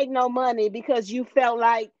make no money because you felt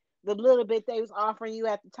like the little bit they was offering you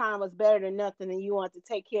at the time was better than nothing, and you want to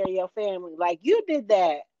take care of your family. Like you did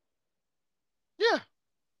that. Yeah,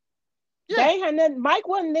 They yeah. ain't had nothing. Mike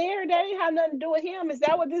wasn't there. They ain't had nothing to do with him. Is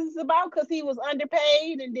that what this is about? Because he was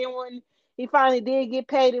underpaid, and then when he finally did get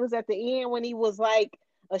paid, it was at the end when he was like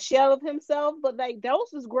a shell of himself. But like those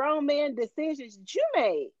was grown man decisions that you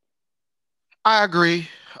made. I agree.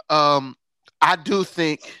 Um, I do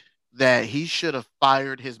think that he should have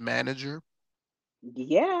fired his manager.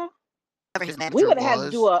 Yeah, Whoever his we manager would have had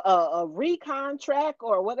to do was. a recontract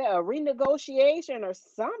or whatever, a renegotiation or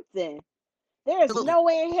something. There's Absolutely. no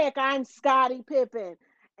way in heck I'm Scottie Pippen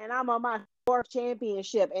and I'm on my fourth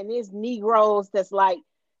championship and there's Negroes that's like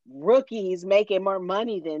rookies making more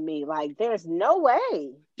money than me. Like, there's no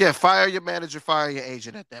way. Yeah, fire your manager, fire your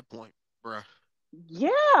agent at that point, bruh.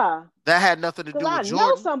 Yeah. That had nothing to Cause do with I know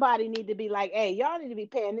Jordan. somebody need to be like, hey, y'all need to be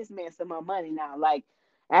paying this man some more money now. Like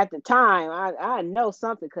at the time, I know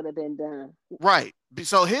something could have been done. Right.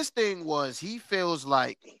 So his thing was he feels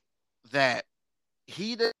like that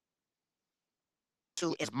he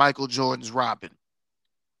too is Michael Jordan's Robin.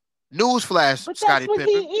 Newsflash, But that's Scottie what he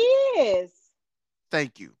Pippen. is.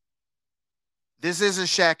 Thank you. This isn't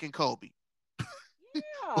Shaq and Kobe. Yeah.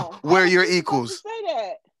 Where How is you're he supposed to equals. say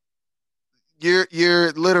that?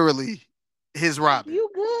 You're literally his Like Robin. you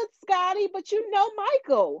good, Scotty, but you know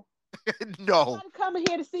Michael. No. Nobody coming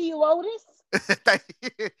here to see you, Otis. Yeah,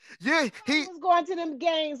 Nobody he was going to them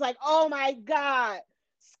games like, oh my God,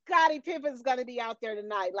 Scottie Pippen's gonna be out there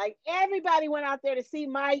tonight. Like everybody went out there to see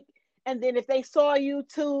Mike, and then if they saw you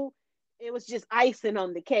too, it was just icing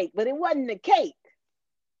on the cake. But it wasn't the cake.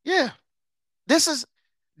 yeah. This is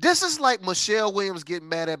this is like Michelle Williams getting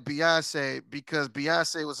mad at Beyonce because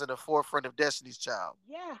Beyonce was in the forefront of Destiny's Child.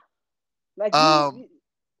 Yeah. Like you Um,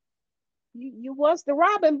 you you was the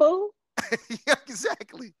Robin Boo. yeah,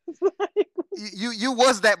 exactly. You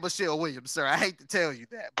was that Michelle Williams, sir. I hate to tell you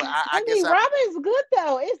that, but I I guess mean, I Robin's good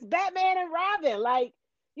though. It's Batman and Robin. Like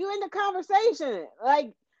you in the conversation.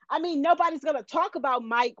 Like I mean, nobody's gonna talk about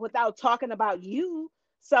Mike without talking about you.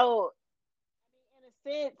 So,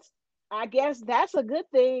 in a sense, I guess that's a good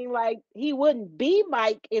thing. Like he wouldn't be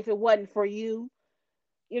Mike if it wasn't for you.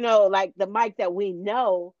 You know, like the Mike that we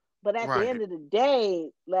know. But at the right. end of the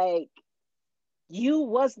day, like you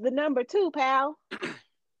was the number two, pal.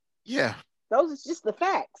 Yeah, Those are just the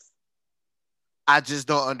facts. I just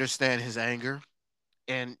don't understand his anger,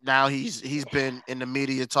 and now he's been in the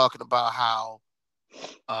media talking about how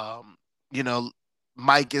um you know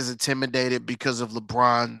Mike is intimidated because of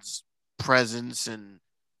LeBron's presence and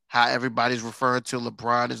how everybody's referring to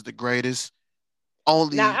LeBron as the greatest. Now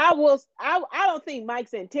Only I don't think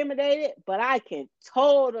Mike's intimidated, but I can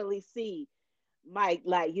totally see Mike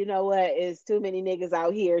like, you know what, it's too many niggas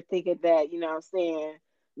out here thinking that, you know what I'm saying,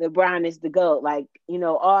 LeBron is the GOAT. Like, you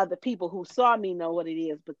know, all the people who saw me know what it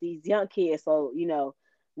is, but these young kids, so, you know,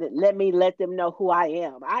 let me let them know who I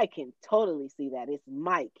am. I can totally see that. It's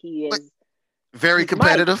Mike. very He's Mike.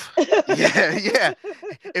 competitive. Yeah, yeah.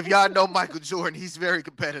 If y'all know Michael Jordan, he's very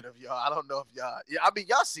competitive, y'all. I don't know if y'all. Yeah, I mean,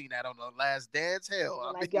 y'all seen that on the Last Dance. Hell,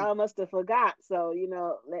 I Like mean, y'all must have forgot. So, you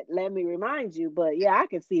know, let me remind you. But yeah, I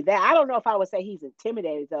can see that. I don't know if I would say he's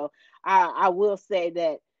intimidated though. I will say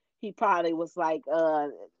that he probably was like,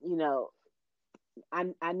 you know,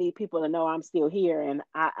 I need people to know I'm still here and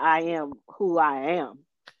I am who I am.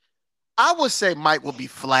 I would say Mike will be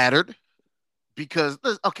flattered because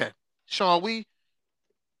okay, Sean, we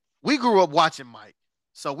grew up watching Mike,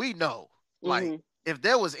 so we know like Mm-hmm. if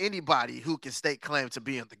there was anybody who can stake claim to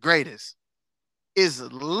being the greatest, is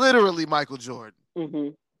literally Michael Jordan. Mm-hmm.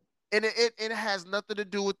 And it has nothing to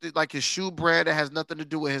do with like his shoe brand. It has nothing to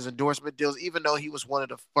do with his endorsement deals, even though he was one of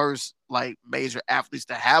the first like major athletes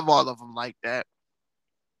to have all of them like that.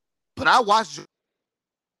 But I watched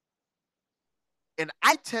and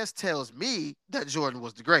eye test tells me that Jordan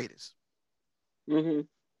was the greatest. Mm-hmm.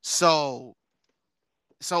 So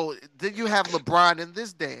So then you have LeBron in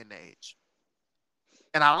this day and age,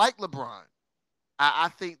 and I like LeBron. I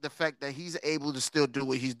think the fact that he's able to still do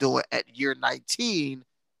what he's doing at year 19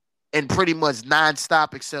 and pretty much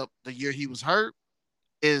nonstop, except the year he was hurt,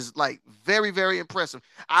 is like very, very impressive.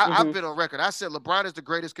 I've Mhm. been on record. I said LeBron is the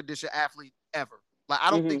greatest conditioned athlete ever. Like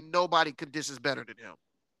I don't Mhm. think nobody conditions better than him,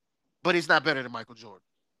 but he's not better than Michael Jordan.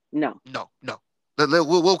 No. No, no.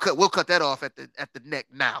 We'll cut that off at the neck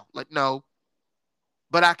now. Like no,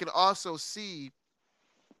 but I can also see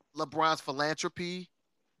LeBron's philanthropy.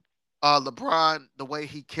 LeBron, the way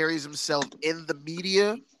he carries himself in the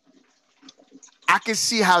media, I can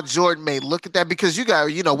see how Jordan may look at that because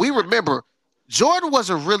we remember Jordan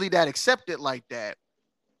wasn't really that accepted like that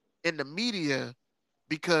in the media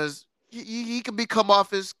because he can become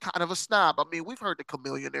off as kind of a snob. I mean, we've heard the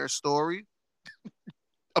Chameleonaire story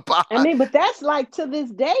about, I mean, but that's like to this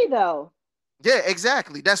day though. yeah,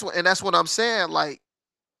 exactly. That's what I'm saying. Like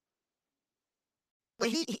when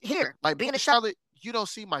he here, like being in Charlotte, you don't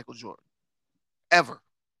see Michael Jordan ever.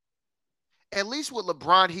 At least with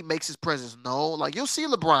LeBron, he makes his presence known. Like you'll see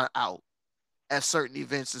LeBron out at certain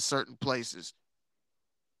events in certain places.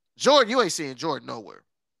 Jordan, you ain't seeing Jordan nowhere.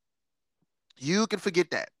 You can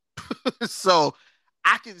forget that. So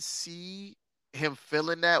I can see him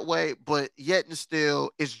feeling that way, but yet and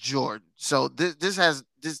still it's Jordan. So this has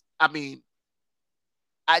this. I mean,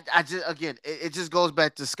 I just again it just goes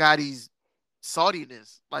back to Scotty's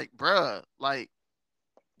saltiness. Like, bruh, like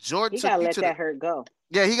Jordan He took gotta you let to the that hurt go.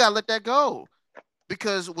 yeah. He gotta let that go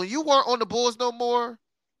because when you weren't on the Bulls no more,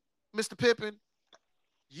 Mister Pippen,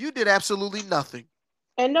 you did absolutely nothing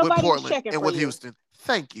And with nobody was Portland checking and for with you. Houston.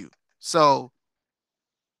 Thank you. So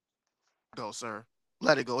go, sir.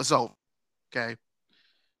 Let it go. It's over. Okay.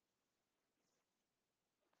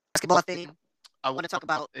 Basketball thing I want to talk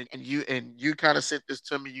about, and you kind of sent this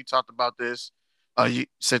to me. You talked about this. You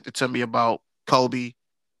sent it to me about Kobe.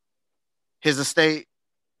 His estate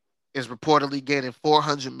is reportedly getting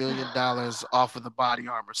 $400 million off of the body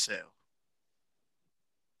armor sale.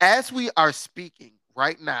 As we are speaking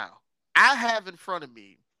right now, I have in front of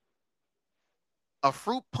me a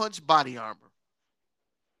fruit punch body armor.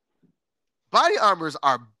 Body armors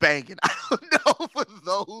are banging. I don't know for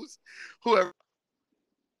those who have,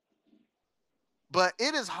 but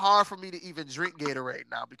it is hard for me to even drink Gatorade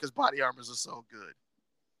now because body armors are so good.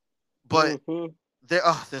 But Hmm.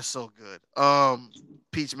 they're so good.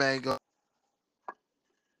 Peach mango.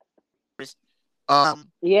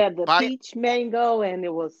 Yeah, the Body peach mango and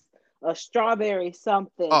it was a strawberry oh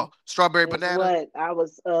something strawberry is banana. what I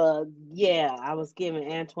was yeah, I was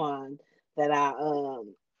giving Antoine that I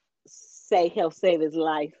say help save his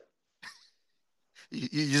life.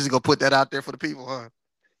 You just gonna put that out there for the people, huh?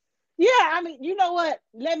 Yeah, I mean, you know what?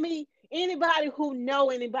 Let me anybody who know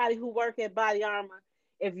anybody who work at Body Armor,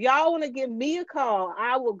 if y'all want to give me a call,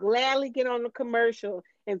 I will gladly get on the commercial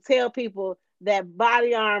and tell people that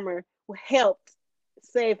Body Armor helped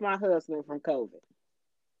save my husband from COVID.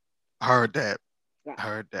 Heard that. I-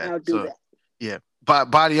 Heard that. I'll do So that. yeah,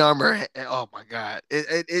 body armor. Oh my god,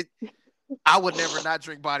 it. I would never not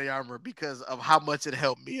drink body armor because of how much it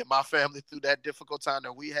helped me and my family through that difficult time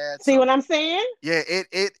that we had. See what So I'm saying? yeah,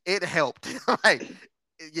 it helped. Like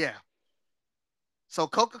yeah. So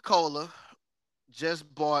Coca Cola just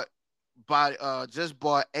bought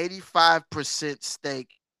 85% stake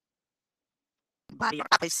body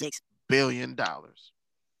armor, $6 billion.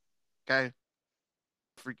 Okay,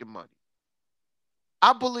 freaking money.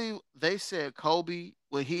 I believe they said Kobe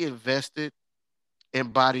when he invested in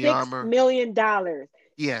body Six armor. million dollars.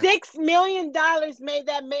 Yeah, $6 million made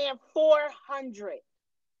that man 400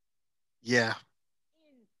 yeah,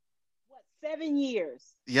 in what 7 years.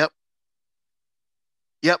 yep,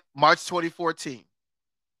 yep. March 2014.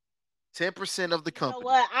 10% of the You know company.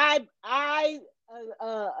 what? I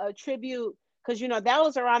attribute because that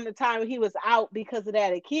was around the time he was out because of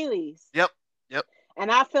that Achilles, Yep, yep.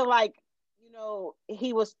 and I feel like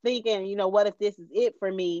he was thinking, what if this is it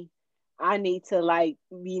for me? I need to like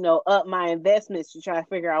up my investments to try to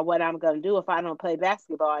figure out what I'm gonna do if I don't play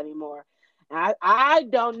basketball anymore. I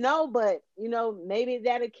don't know, but maybe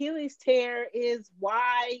that Achilles tear is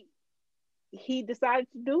why he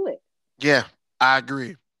decided to do it. Yeah, I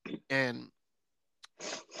agree. And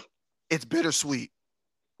it's bittersweet.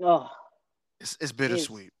 Oh, It's it's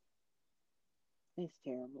bittersweet. it's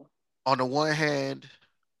terrible. On the one hand,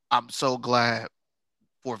 I'm so glad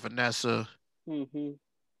for Vanessa Hmm.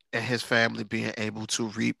 and his family being able to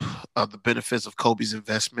reap the benefits of Kobe's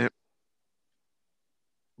investment.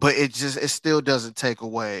 But it still doesn't take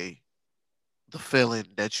away the feeling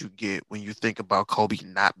that you get when you think about Kobe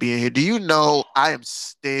not being here. Do you know I am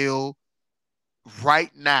still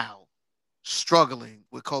right now struggling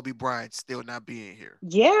with Kobe Bryant still not being here.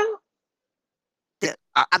 Yeah. Yeah,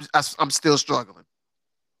 I'm still struggling.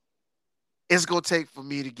 It's gonna take for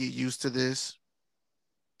me to get used to this,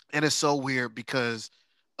 and it's so weird because,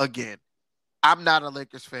 again, I'm not a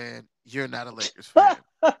Lakers fan. You're not a Lakers fan.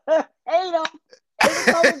 Hate him. Hate him,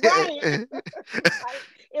 Kobe Bryant. Like,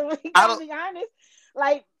 if we I gotta don't. be honest,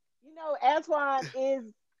 like, Antoine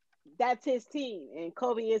is that's his team and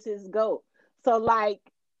Kobe is his GOAT. So like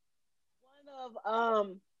one of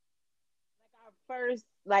like our first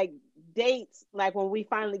like dates, like when we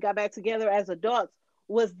finally got back together as adults,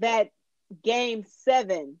 was that game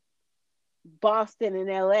 7, Boston and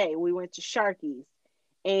LA. We went to Sharky's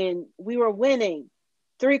and we were winning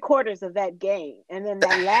 3 quarters of that game. And then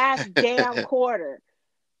that last damn quarter,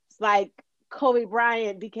 it's like Kobe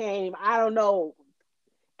Bryant became, I don't know,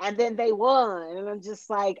 and then they won. And I'm just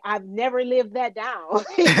like, I've never lived that down.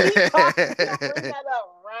 He talking to bring that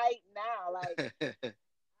up right now. Like, I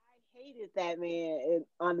hated that man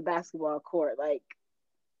on the basketball court. Like,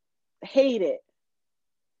 hate it.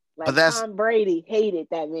 but Like that's Tom Brady hated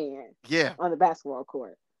that man yeah. on the basketball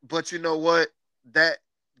court. But you know what? That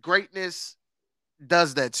greatness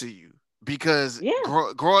does that to you because Yeah.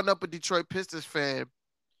 growing up a Detroit Pistons fan,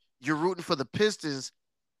 you're rooting for the Pistons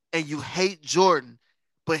and you hate Jordan,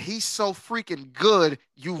 but he's so freaking good,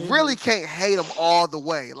 you Mm-hmm. really can't hate him all the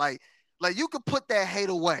way. Like you could put that hate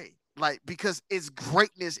away, like because it's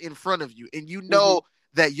greatness in front of you, and you Mm-hmm. know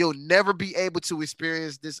that you'll never be able to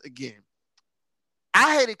experience this again.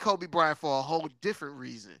 I hated Kobe Bryant for a whole different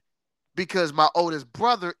reason because my oldest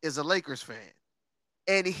brother is a Lakers fan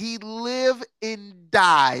and he lived and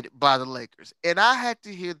died by the Lakers. And I had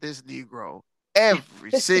to hear this Negro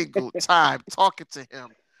every single time talking to him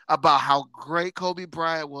about how great Kobe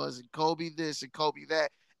Bryant was and Kobe this and Kobe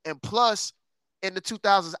that. And plus, in the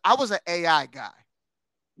 2000s, I was an AI guy.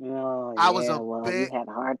 Oh I was yeah. a Well, you big, had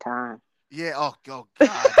a hard time. yeah, oh God,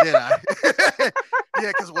 did I? Yeah,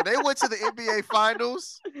 because when they went to the NBA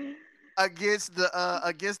Finals, against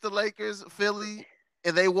the Lakers, Philly,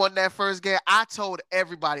 and they won that first game, I told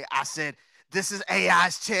everybody, I said, this is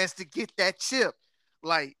AI's chance to get that chip.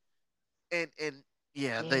 Like, and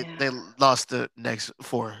yeah, they Yeah. lost the next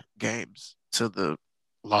 4 games to the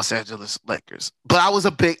Los Angeles Lakers. But I was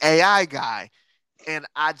a big AI guy, and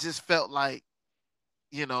I just felt like,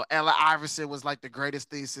 Ella Iverson was like the greatest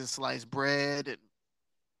thing since sliced bread, and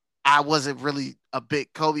I wasn't really a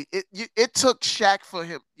big Kobe. It took Shaq for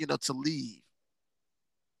him, to leave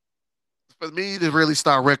for me to really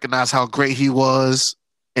start recognize how great he was.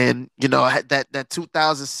 And that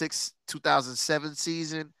 2006 2007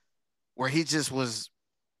 season where he just was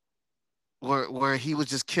where he was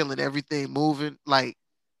just killing everything moving, like,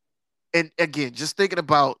 and again just thinking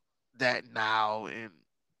about that now and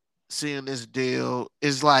seeing this deal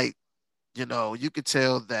is like, you could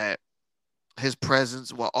tell that his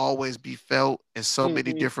presence will always be felt in so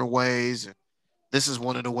many Mm-hmm. different ways, and this is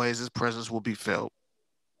one of the ways his presence will be felt.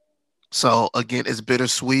 So again, it's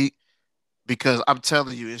bittersweet because I'm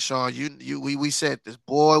telling you, and Sean, we said this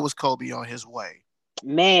boy was Kobe on his way.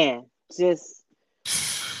 Man, just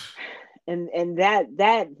and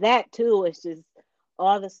that too is just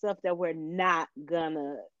all the stuff that we're not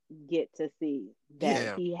gonna get to see that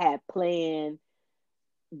Yeah, he had planned,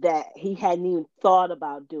 that he hadn't even thought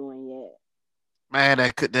about doing yet. man,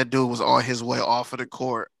 that dude was on his way off of the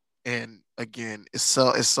court, and again, it's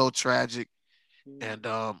so tragic, and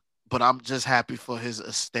Mm-hmm. but I'm just happy for his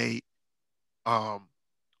estate. I'm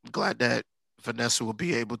glad that Vanessa will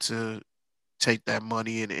be able to take that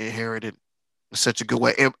money and inherit it in such a good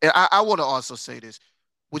way. And I want to also say this: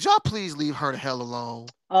 would y'all please leave her the hell alone?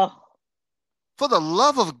 Oh, For the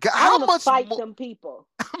love of God, I how want to much fight more? them people.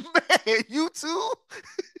 Man, you too?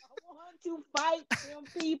 I want to fight them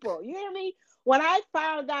people. You hear me? When I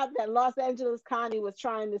found out that Los Angeles County was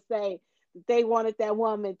trying to say that they wanted that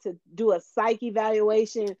woman to do a psych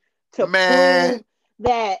evaluation to Man, prove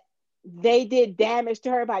that they did damage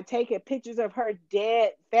to her by taking pictures of her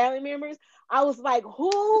dead family members, I was like,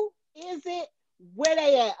 who is it? Where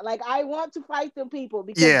they at? Like, I want to fight them people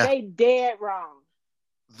because yeah. they dead wrong.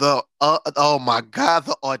 Oh my God,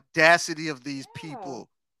 the audacity of these Yeah. people.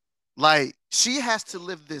 Like, she has to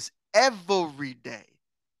live this every day.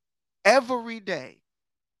 Every day.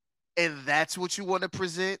 And that's what you want to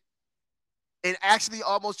present? And actually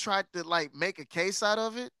almost tried to like make a case out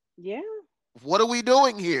of it? Yeah. What are we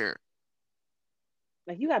doing here?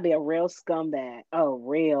 Like you gotta be a real scumbag, a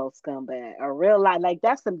real like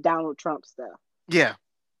that's some Donald Trump stuff. Yeah,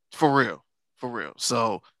 for real. For real.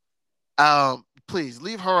 So please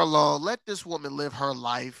leave her alone. Let this woman live her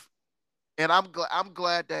life. And I'm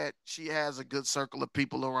glad that she has a good circle of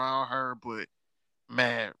people around her. But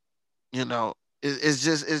man, it's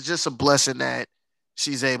just a blessing that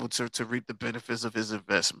she's able to reap the benefits of his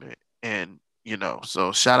investment. And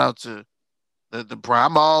so shout out to the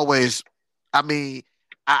Brown. I'm always, I mean,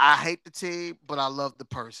 I hate the team, but I love the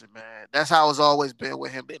person, man. That's how it's always been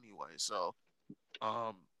with him anyway. So,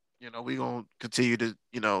 um, we gonna continue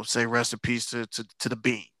to, say rest in peace to the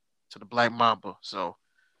Bean, to the Black Mamba. So,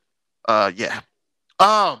 yeah.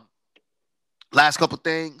 Um, last couple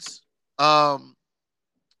things. Um,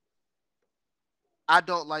 I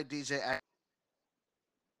don't like DJ. I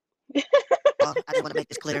just want to make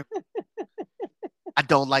this clear. I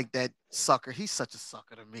don't like that sucker. He's such a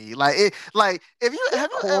sucker to me. Like if you He's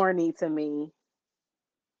have you ever corny to me.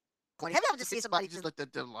 just seen somebody just looked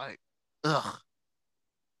at them like, ugh.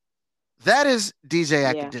 That is DJ Yeah.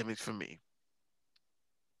 Academics for me.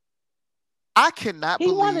 I cannot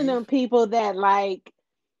He one of believe. them people that like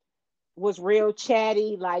was real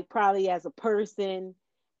chatty, like probably as a person,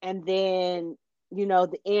 and then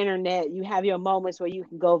the internet. You have your moments where you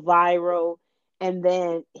can go viral, and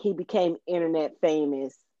then he became internet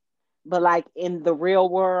famous. But like in the real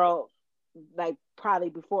world, like probably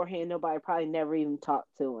beforehand, nobody probably never even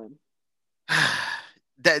talked to him.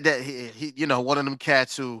 that he one of them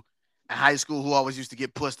cats who in high school who always used to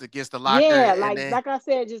get pushed against the locker Yeah, and like then like I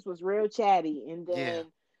said, just was real chatty, and yeah, then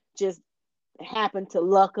just happened to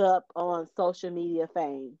luck up on social media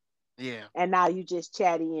fame, yeah, and now you just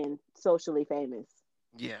chatty and socially famous.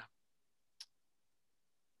 yeah.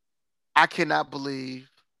 I cannot believe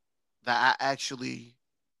that I actually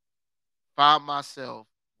found myself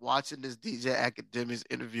watching this DJ Academics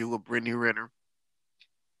interview with Brittany Renner,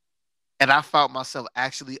 and I found myself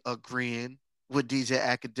actually agreeing with DJ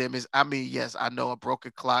Academics. I mean, yes, I know a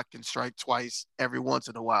broken clock can strike twice every once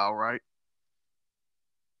in a while, right?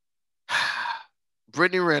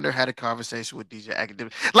 Brittany Renner had a conversation with DJ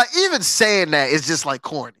Academics. Like even saying that is just like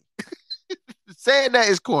corny. Saying that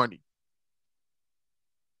is corny.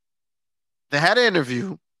 They had an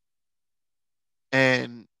interview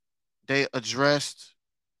and they addressed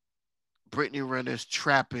Brittany Renner's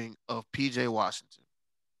trapping of PJ Washington.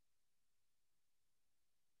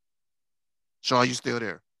 Shaw, you still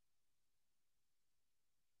there?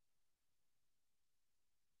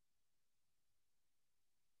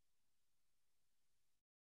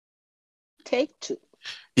 Take two.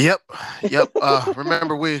 Yep. Yep.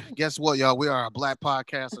 Remember we guess what, y'all? We are a black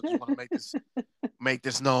podcast. I just want to make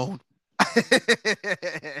this known.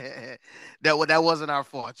 That wasn't our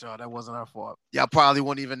fault, y'all. That wasn't our fault. Y'all probably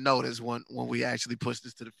won't even notice when we actually push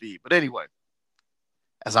this to the feed. But anyway,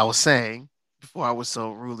 as I was saying before I was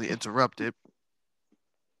so rudely interrupted,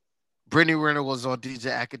 Brittany Renner was on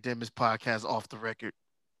DJ Academics podcast off the record.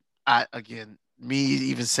 I again, me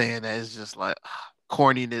even saying that is just like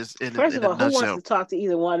corniness First in of a all, who wants to nutshell. talk to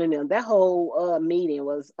either one of them? That whole meeting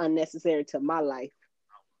was unnecessary to my life.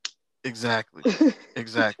 Exactly,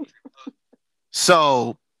 exactly.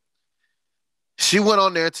 So she went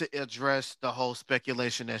on there to address the whole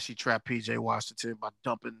speculation that she trapped PJ Washington by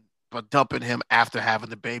dumping him after having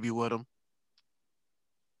the baby with him,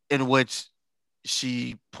 in which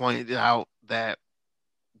she pointed out that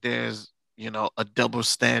there's a double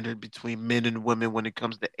standard between men and women when it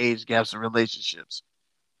comes to age gaps and relationships.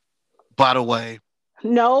 By the way,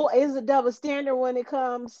 No, it's a double standard when it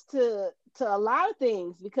comes to a lot of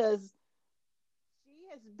things because she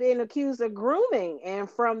has been accused of grooming, and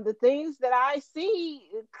from the things that I see,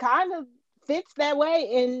 it kind of fits that way.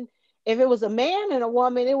 And if it was a man and a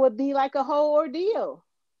woman, it would be like a whole ordeal.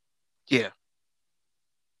 yeah.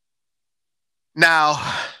 Now,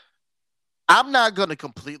 I'm not going to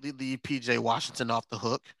completely leave PJ Washington off the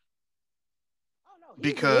hook Oh no, he's an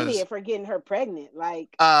because idiot for getting her pregnant.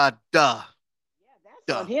 Like, duh, yeah,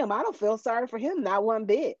 that's on duh. him. I don't feel sorry for him, not one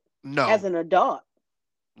bit. As No, an adult,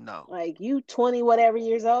 no. like you 20 whatever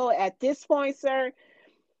years old at this point, sir,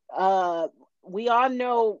 uh we all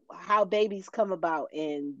know how babies come about,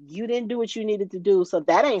 and you didn't do what you needed to do, so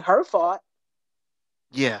that ain't her fault.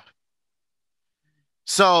 Yeah.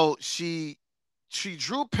 So she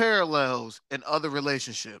drew parallels in other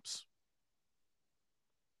relationships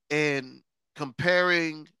and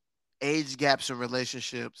comparing age gaps in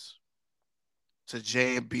relationships to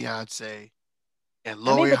Jay and Beyonce and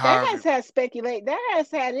I mean, Lori but that Harvey. has had speculate, that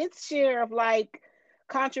has had its share of like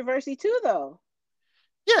controversy too, though.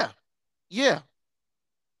 Yeah, yeah.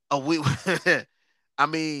 We I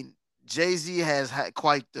mean, Jay Z has had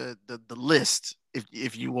quite the list.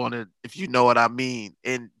 If you want to, if you know what I mean.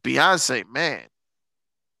 And Beyonce, man,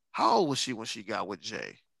 how old was she when she got with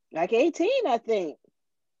Jay? Like 18, I think.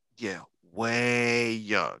 Yeah, way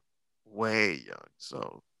young, way young.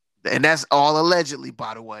 So, and that's all allegedly,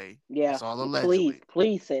 by the way. Yeah. That's all Please, allegedly.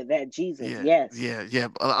 please say that. Jesus. Yeah, Yes. yeah.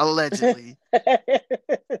 Allegedly,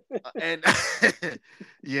 and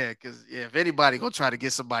yeah, because yeah, if anybody gonna try to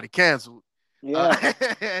get somebody canceled, Yeah.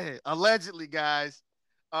 uh, allegedly, guys.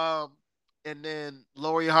 Um, and then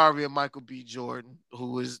Lori Harvey and Michael B. Jordan,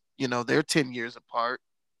 who is they're 10 years apart.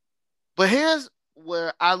 But here's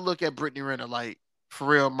where I look at Brittany Renner like, for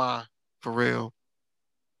real, for real.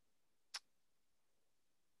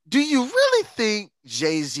 Do you really think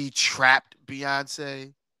Jay-Z trapped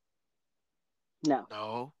Beyonce? No.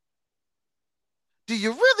 No. Do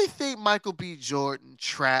you really think Michael B. Jordan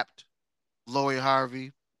trapped Lori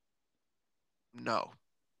Harvey? No.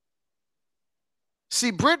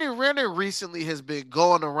 See, Brittany Renner recently has been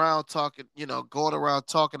going around talking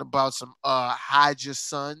about some hide your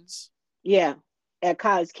sons. Yeah. At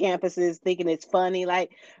college campuses thinking it's funny.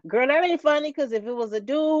 Like, girl, that ain't funny because if it was a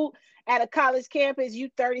dude at a college campus, you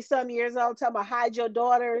 30 some years old, talking about hide your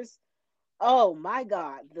daughters. Oh my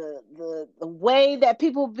God. The way that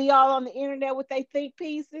people be all on the internet with they think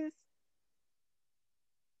pieces.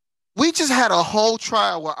 We just had a whole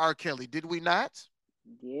trial with R. Kelly, did we not?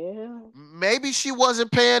 Yeah. Maybe she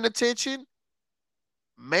wasn't paying attention.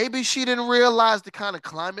 Maybe she didn't realize the kind of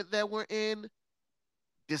climate that we're in.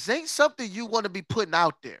 This ain't something you want to be putting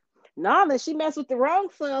out there. No, that she messed with the wrong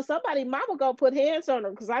son. Somebody mama gonna put hands on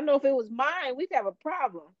her because I know if it was mine, we'd have a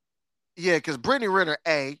problem. Yeah, because Brittany Renner,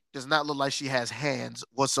 A, does not look like she has hands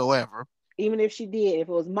whatsoever. Even if she did, if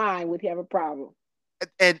it was mine, we'd have a problem.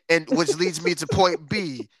 And which leads me to point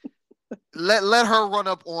B. Let her run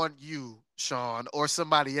up on you, Sean, or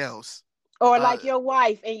somebody else. Or like your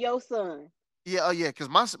wife and your son. Yeah, oh yeah, because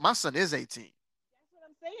my son is 18. That's what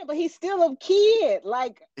I'm saying, but he's still a kid.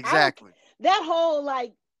 Like Exactly. That whole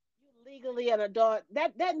like legally an adult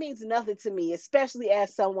that means nothing to me, especially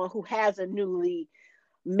as someone who has a newly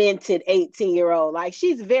minted 18-year-old. Like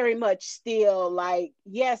she's very much still like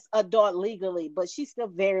yes, adult legally, but she's still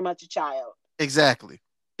very much a child. Exactly.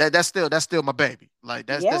 That's still my baby. Like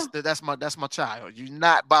that's my child. You're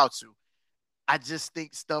not about to. I just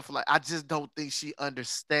think stuff like I just don't think she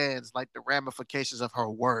understands like the ramifications of her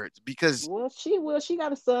words because Well, she will. She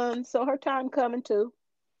got a son, so her time coming too.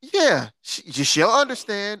 yeah, she'll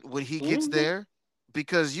understand when he gets Mm-hmm. there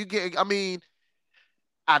because you get. I mean,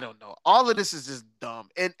 I don't know. All of this is just dumb.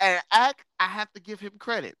 And I have to give him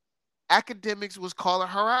credit. Academics was calling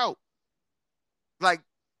her out, like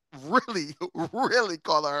really, really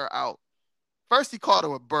calling her out. First, he called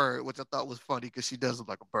her a bird, which I thought was funny because she does look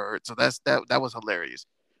like a bird. So that was hilarious.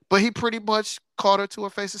 But he pretty much called her to her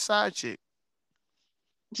face a side chick.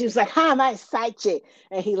 She was like, "Hi, my side chick,"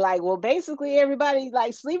 and he like, "Well, basically everybody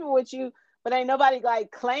like sleeping with you, but ain't nobody like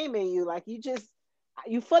claiming you. Like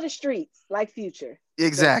you for the streets, like Future,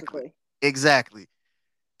 Exactly, basically." exactly.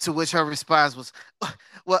 To which her response was,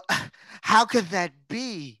 "Well, how could that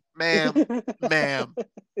be, ma'am, ma'am,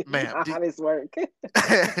 You ma'am, know how this work.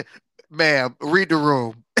 ma'am? Read the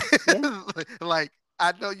room." Yeah. Like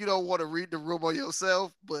I know you don't want to read the room on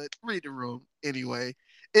yourself, but read the room anyway.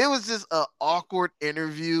 It was just an awkward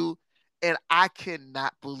interview, and I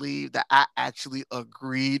cannot believe that I actually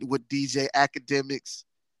agreed with DJ Academics.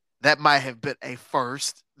 That might have been a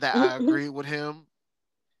first that I agreed with him.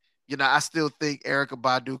 I still think Erica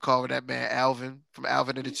Badu calling that man Alvin from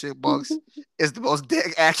Alvin and the Chipmunks is the most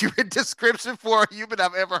accurate description for a human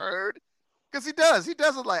I've ever heard. Because he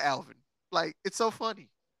does look like Alvin. Like it's so funny,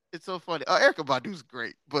 it's so funny. Erica Badu's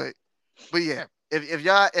great, but yeah, if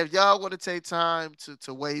y'all want to take time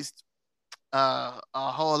to waste a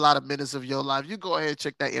whole lot of minutes of your life, you go ahead and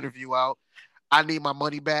check that interview out. I need my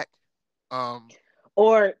money back. Um,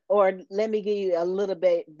 Or let me give you a little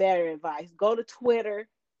bit better advice. Go to Twitter,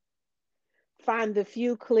 find the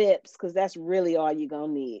few clips, because that's really all you're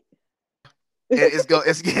gonna need. yeah,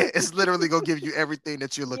 it's literally gonna give you everything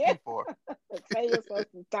that you're Yeah. looking for. Save yourself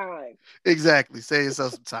some time. Exactly. Save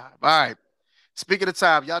yourself some time. All right. Speaking of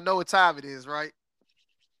time, y'all know what time it is, right?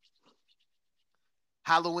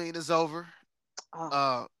 Halloween is over. Oh,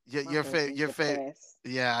 my Your husband's your favorite, depressed.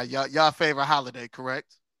 yeah, y'all favorite holiday,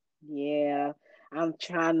 correct? Yeah. I was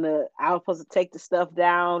supposed to take the stuff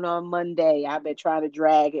down on Monday. I've been trying to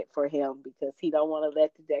drag it for him because he don't want to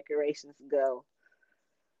let the decorations go.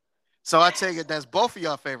 So I take it that's both of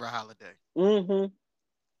y'all favorite holiday. Mm-hmm.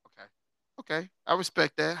 Okay. Okay. I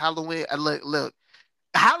respect that. Halloween. Look.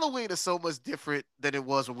 Halloween is so much different than it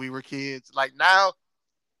was when we were kids. Like now,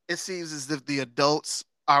 it seems as if the adults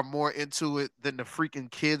are more into it than the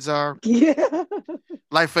freaking kids are. Yeah.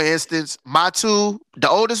 Like for instance, the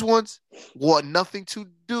oldest ones, want nothing to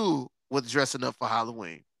do with dressing up for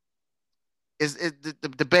Halloween.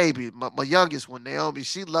 the baby, my youngest one, Naomi.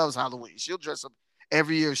 She loves Halloween. She'll dress up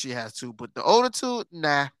every year she has to. But the older two,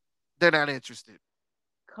 nah, they're not interested.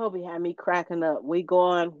 Kobe had me cracking up. We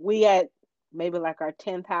at maybe like our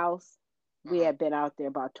 10th house. We Uh-huh. had been out there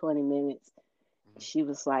about 20 minutes. Mhm. She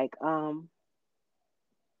was like, I'm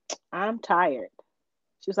tired.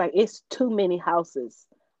 She was like, it's too many houses.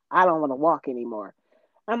 I don't want to walk anymore.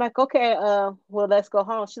 I'm like, okay, well, let's go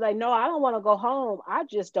home. She's like, no, I don't want to go home. I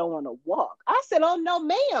just don't want to walk. I said, oh no,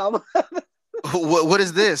 ma'am. What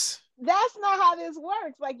is this? That's not how this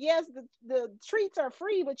works. Like, yes, the treats are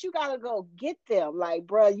free, but you gotta go get them. Like,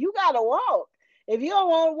 bro, you gotta walk. If you don't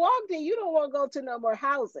want to walk, then you don't want to go to no more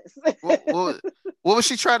houses. What, what what was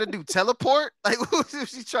she trying to do? Teleport? Like what was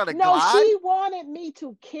she trying to No, glide? she wanted me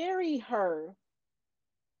to carry her,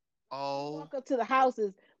 Oh, walk up to the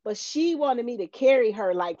houses, but she wanted me to carry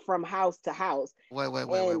her like from house to house. And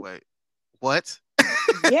wait. What?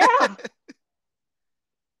 yeah,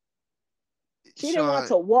 she didn't want Sean,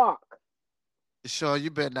 to walk. Sean, you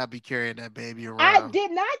better not be carrying that baby I around.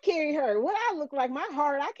 did not carry her. What I look like, my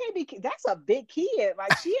heart, I can't be. That's a big kid.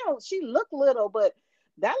 Like she don't. She look little, but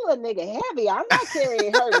that little nigga heavy. I'm not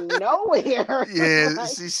carrying her nowhere. Yeah,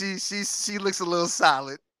 Like, she looks a little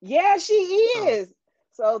solid. yeah, she Oh, is.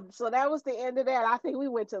 So that was the end of that. I think we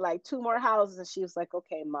went to like two more houses, and she was like,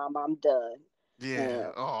 "Okay, mom, I'm done." yeah.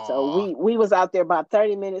 And so Oh, we was out there about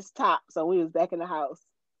 30 minutes top. So we was back in the house.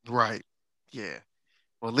 right. Yeah.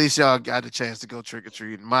 Well, at least y'all got a chance to go trick or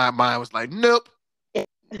treating. My mine was like, nope,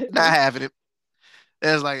 not having it.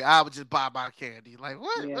 It was like I would just buy my candy. Like,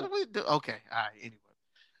 what? What Yeah. do we do? Okay, all right.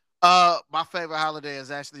 Anyway, my favorite holiday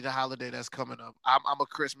is actually the holiday that's coming up. I'm a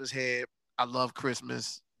Christmas head. I love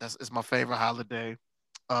Christmas. That's it's my favorite holiday.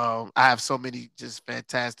 I have so many just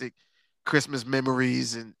fantastic Christmas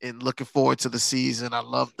memories and looking forward to the season. I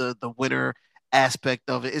love the winter aspect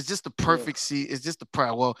of it. It's just the Yeah. perfect season. It's just the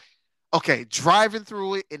well, okay, driving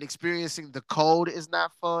through it and experiencing the cold is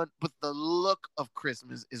not fun, but the look of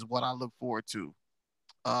Christmas is what I look forward to.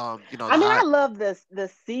 I The mean, I hot. love this the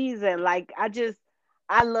season. Like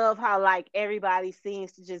I love how like everybody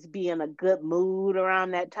seems to just be in a good mood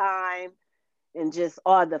around that time and just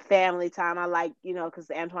all the family time. I like, because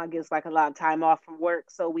Antoine gets like a lot of time off from work.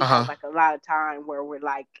 So we Uh have huh. like a lot of time where we're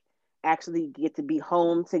like actually get to be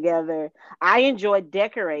home together. I enjoy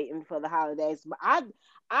decorating for the holidays. But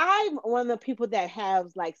I'm one of the people that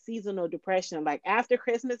have like seasonal depression. Like after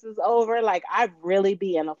Christmas is over, like I really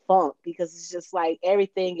be in a funk because it's just like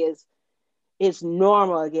everything is it's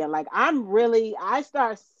normal again. Like I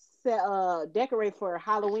start decorate for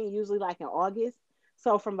Halloween usually like in August.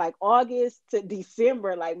 So from like August to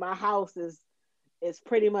December, like my house is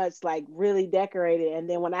pretty much like really decorated. And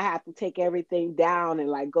then when I have to take everything down and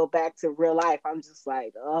like go back to real life, I'm just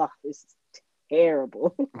like, oh, this is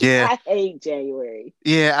terrible. Yeah. I hate January.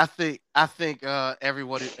 Yeah, I think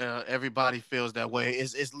everybody feels that way.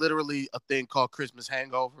 It's literally a thing called Christmas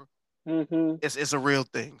hangover. Mm-hmm. It's a real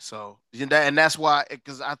thing. So and that's why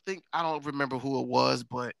because I think I don't remember who it was,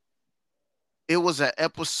 but it was an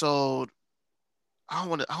episode. I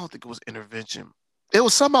don't think it was intervention. It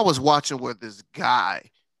was some I was watching where this guy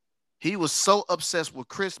he was so obsessed with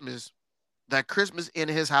Christmas that Christmas in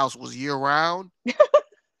his house was year round.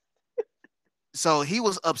 So he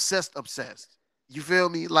was obsessed. You feel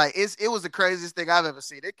me? Like it was the craziest thing I've ever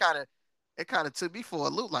seen. It kind of took me for a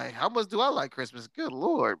loop. Like, how much do I like Christmas? Good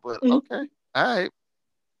lord, but okay, all right.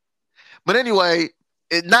 But anyway,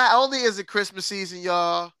 it not only is it Christmas season,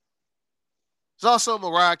 y'all. It's also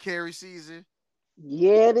Mariah Carey season.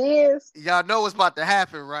 Yeah, it is. Y'all know what's about to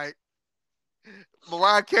happen, right?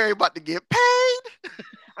 Mariah Carey about to get paid.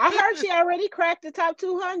 I heard she already cracked the top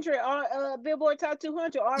 200 on Billboard Top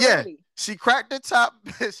 200 Yeah, already. she cracked the top.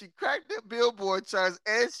 She cracked the Billboard charts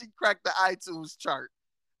and she cracked the iTunes chart.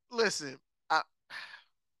 Listen,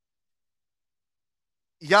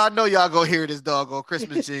 y'all know y'all gonna hear this doggone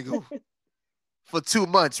Christmas jingle for 2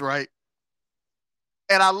 months, right?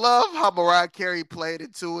 And I love how Mariah Carey played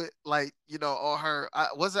into it, like on her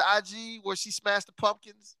was it IG where she smashed the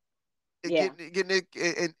pumpkins and Yeah. getting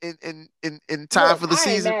it in time Look, for the I ain't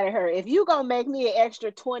season. mad at her. If you gonna make me an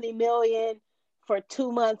extra 20 million for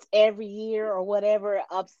 2 months every year or whatever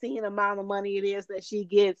obscene amount of money it is that she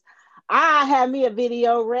gets, I have me a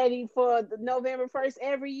video ready for the November 1st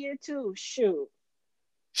every year too. Shoot.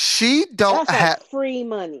 She don't That's like have free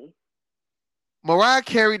money. Mariah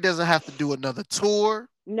Carey doesn't have to do another tour.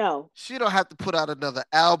 No. She don't have to put out another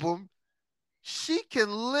album. She can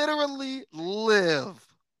literally live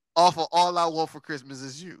off of All I Want for Christmas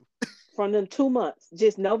Is You. From them 2 months.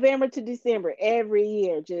 Just November to December every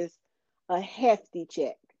year. Just a hefty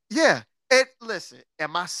check. Yeah. And listen,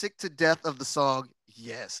 am I sick to death of the song?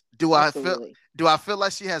 Yes. Absolutely. Do I feel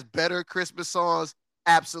like she has better Christmas songs?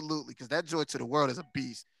 Absolutely, because that Joy to the World is a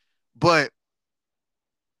beast. But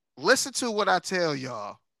listen to what I tell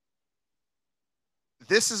y'all.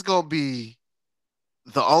 This is gonna be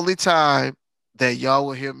the only time that y'all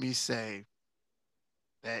will hear me say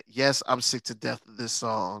that yes, I'm sick to death of this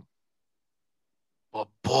song. But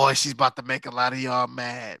boy, she's about to make a lot of y'all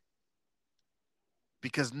mad.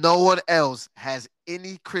 Because no one else has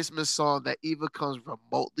any Christmas song that even comes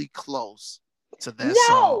remotely close to that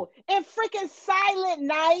song. No, and freaking Silent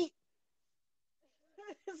Night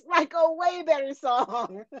is like a way better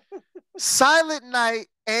song. Silent Night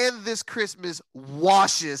and This Christmas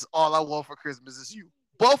washes All I Want for Christmas Is You.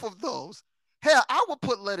 Both of those. Hell, I would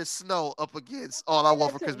put Let It Snow up against All I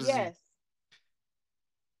Want for Christmas Is You. Yes.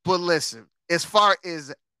 But listen, as far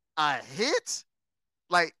as a hit,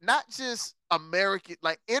 like not just American,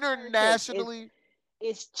 like internationally.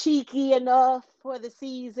 It's cheeky enough for the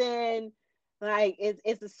season. Like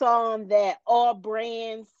it's a song that all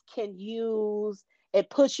brands can use. It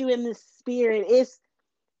puts you in the spirit.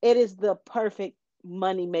 It is the perfect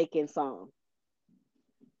money making song.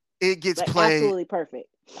 It gets Like played. absolutely perfect.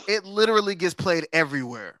 It literally gets played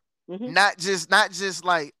everywhere. Mm-hmm. Not just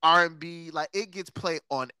like R&B. Like it gets played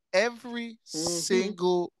on every Mm-hmm.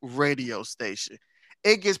 single radio station.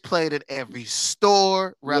 It gets played in every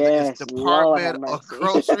store, rather it's Yes, Lord have department or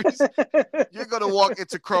mercy. groceries. You're gonna walk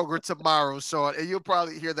into Kroger tomorrow, Sean, and you'll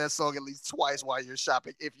probably hear that song at least twice while you're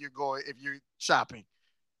shopping. If you're shopping,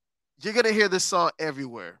 you're gonna hear this song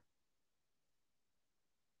everywhere.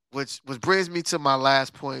 Which brings me to my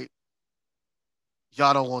last point.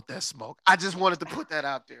 Y'all don't want that smoke. I just wanted to put that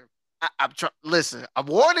out there. I'm trying. Listen, I'm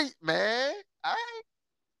warning, man. All right,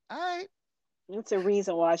 all right. It's a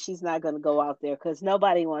reason why she's not going to go out there because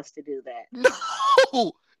nobody wants to do that.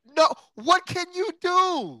 No, no. What can you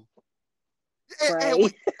do? And Pray.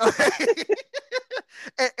 we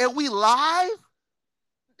and we live,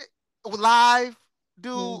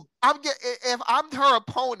 dude. Mm. I'm get if I'm her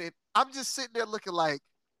opponent, I'm just sitting there looking like,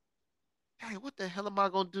 hey, what the hell am I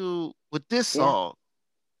gonna do with this Yeah. song?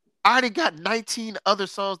 I already got 19 other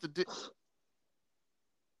songs to do.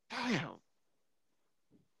 Damn.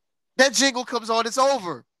 That jingle comes on, it's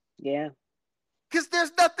over. Yeah. Because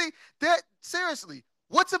there's nothing that seriously,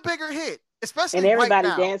 what's a bigger hit? And Especially right everybody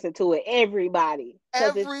now. dancing to it. Everybody.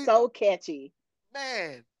 Because it's Every so catchy.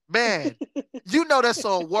 man, you know that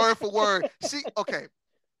song word for word. See, okay.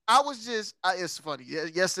 It's funny.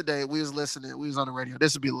 Yesterday we was listening, we was on the radio.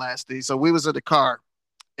 This would be the last thing. So we was in the car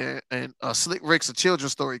and Slick Rick's A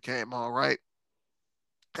Children's Story came on, right?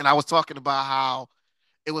 And I was talking about how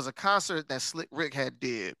it was a concert that Slick Rick had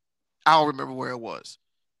did. I don't remember where it was.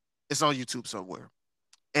 It's on YouTube somewhere.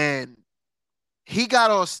 And he got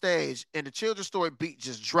on stage and the Children's Story beat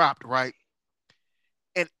just dropped, right?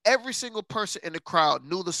 And every single person in the crowd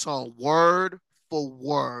knew the song word for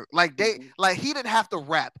word. Mm-hmm. Like he didn't have to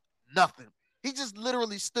rap nothing. He just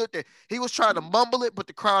literally stood there. He was trying to mumble it, but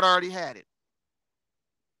the crowd already had it.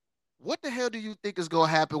 What the hell do you think is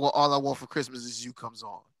gonna happen when All I Want for Christmas Is You comes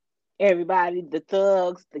on? Everybody, the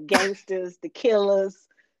thugs, the gangsters, the killers,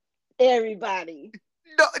 everybody.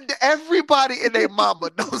 No, everybody and their mama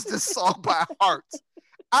knows this song by heart.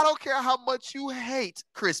 I don't care how much you hate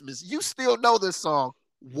Christmas, you still know this song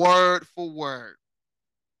word for word.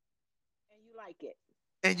 And you like it.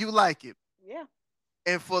 And you like it. Yeah.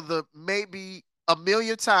 And for the maybe a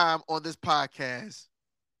millionth time on this podcast,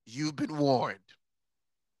 you've been warned.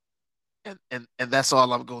 And that's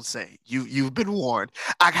all I'm gonna say. You've been warned.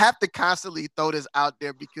 I have to constantly throw this out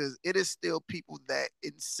there because it is still people that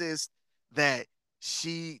insist that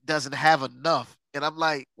she doesn't have enough. And I'm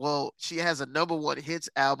like, well, she has a number one hits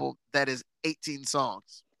album that is 18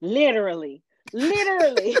 songs. Literally.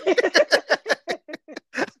 Literally.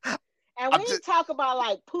 And we just, talk about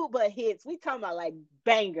like poop butt hits. We talking about like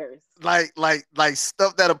bangers. like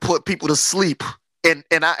stuff that'll put people to sleep. And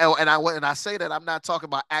I say that I'm not talking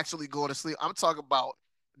about actually going to sleep. I'm talking about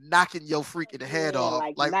knocking your freaking head off.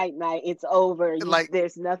 Like night, it's over.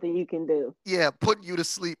 There's nothing you can do. Yeah, putting you to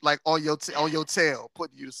sleep like on your tail,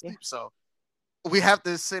 putting you to sleep. Yeah. So we have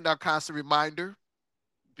to send our constant reminder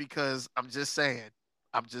because I'm just saying.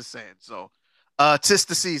 So tis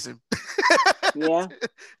the season. Yeah.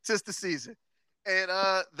 Tis the season. And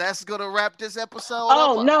that's gonna wrap this episode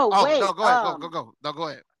up. Wait. No, go ahead. Go. No, go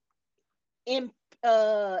ahead.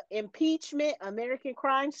 Impeachment, American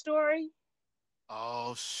Crime Story.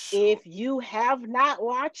 Oh, shit. If you have not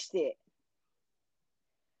watched it,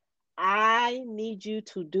 I need you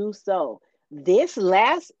to do so. This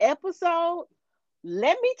last episode,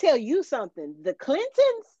 let me tell you something. The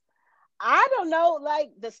Clintons, I don't know,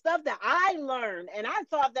 like the stuff that I learned, and I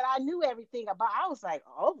thought that I knew everything about. I was like,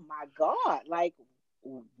 oh my god, like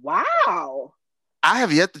wow, I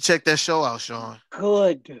have yet to check that show out, Sean.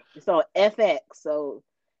 good. It's on FX, so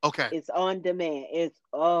Okay, it's on demand. It's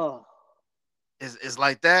oh, it's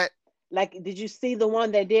like that. like did you see the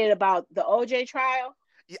one they did about the OJ trial?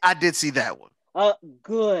 Yeah, I did see that one.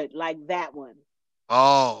 Good, like that one.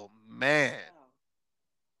 Oh man,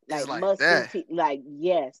 Oh, it's like like must see, that. like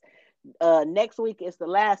yes. Next week is the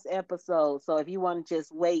last episode, so if you want to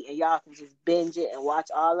just wait and y'all can just binge it and watch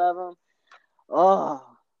all of them. Oh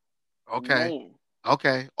Okay, man.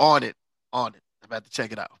 okay, on it, on it. I'm about to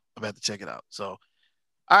check it out. I'm about to check it out. So,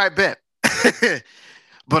 all right, bet.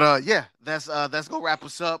 But yeah, that's gonna wrap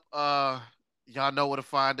us up. Y'all know where to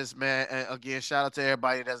find us, man. And again, shout out to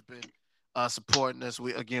everybody that's been supporting us.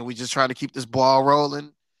 We just trying to keep this ball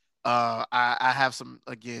rolling. I have some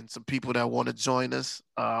people that want to join us.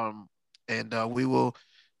 And we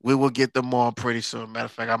will get them on pretty soon. Matter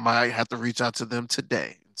of fact, I might have to reach out to them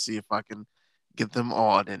today and see if I can get them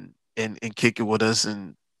on and kick it with us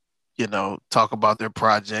and talk about their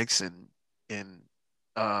projects and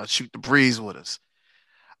shoot the breeze with us.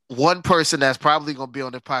 One person that's probably gonna be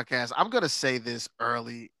on the podcast. I'm gonna say this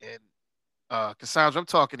early, and Cassandra, I'm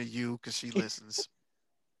talking to you because she listens.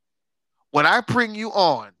 When I bring you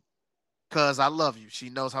on, because I love you, she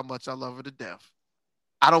knows how much I love her to death.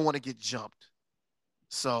 I don't want to get jumped,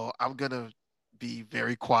 so I'm gonna be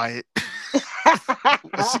very quiet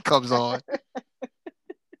when she comes on.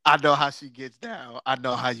 I know how she gets down. I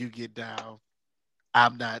know how you get down.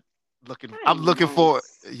 I'm not looking. I'm I'm looking for.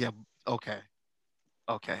 nice. Yeah. Okay.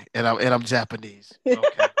 Okay. And I'm Japanese.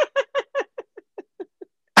 Okay.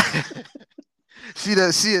 She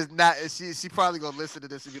does. She is not. She probably gonna listen to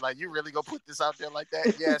this and be like, "You really gonna put this out there like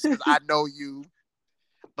that?" Yes, because I know you,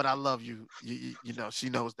 but I love you. She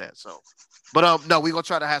knows that. So, but no, we gonna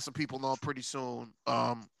try to have some people on pretty soon.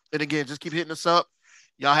 And again, just keep hitting us up.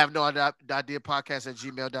 Y'all have no idea podcast at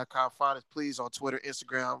gmail.com. Find us please on Twitter,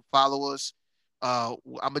 Instagram. Follow us.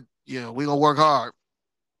 We gonna work hard.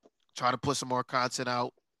 Try to put some more content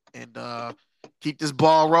out and keep this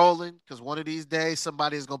ball rolling because one of these days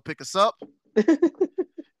somebody is gonna pick us up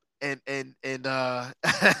and and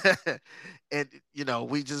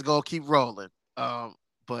we just gonna keep rolling.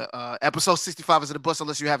 But episode 65 is in the bus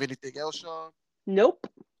unless you have anything else, Sean. Nope.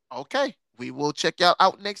 Okay, we will check y'all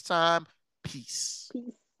out next time. Peace. Peace.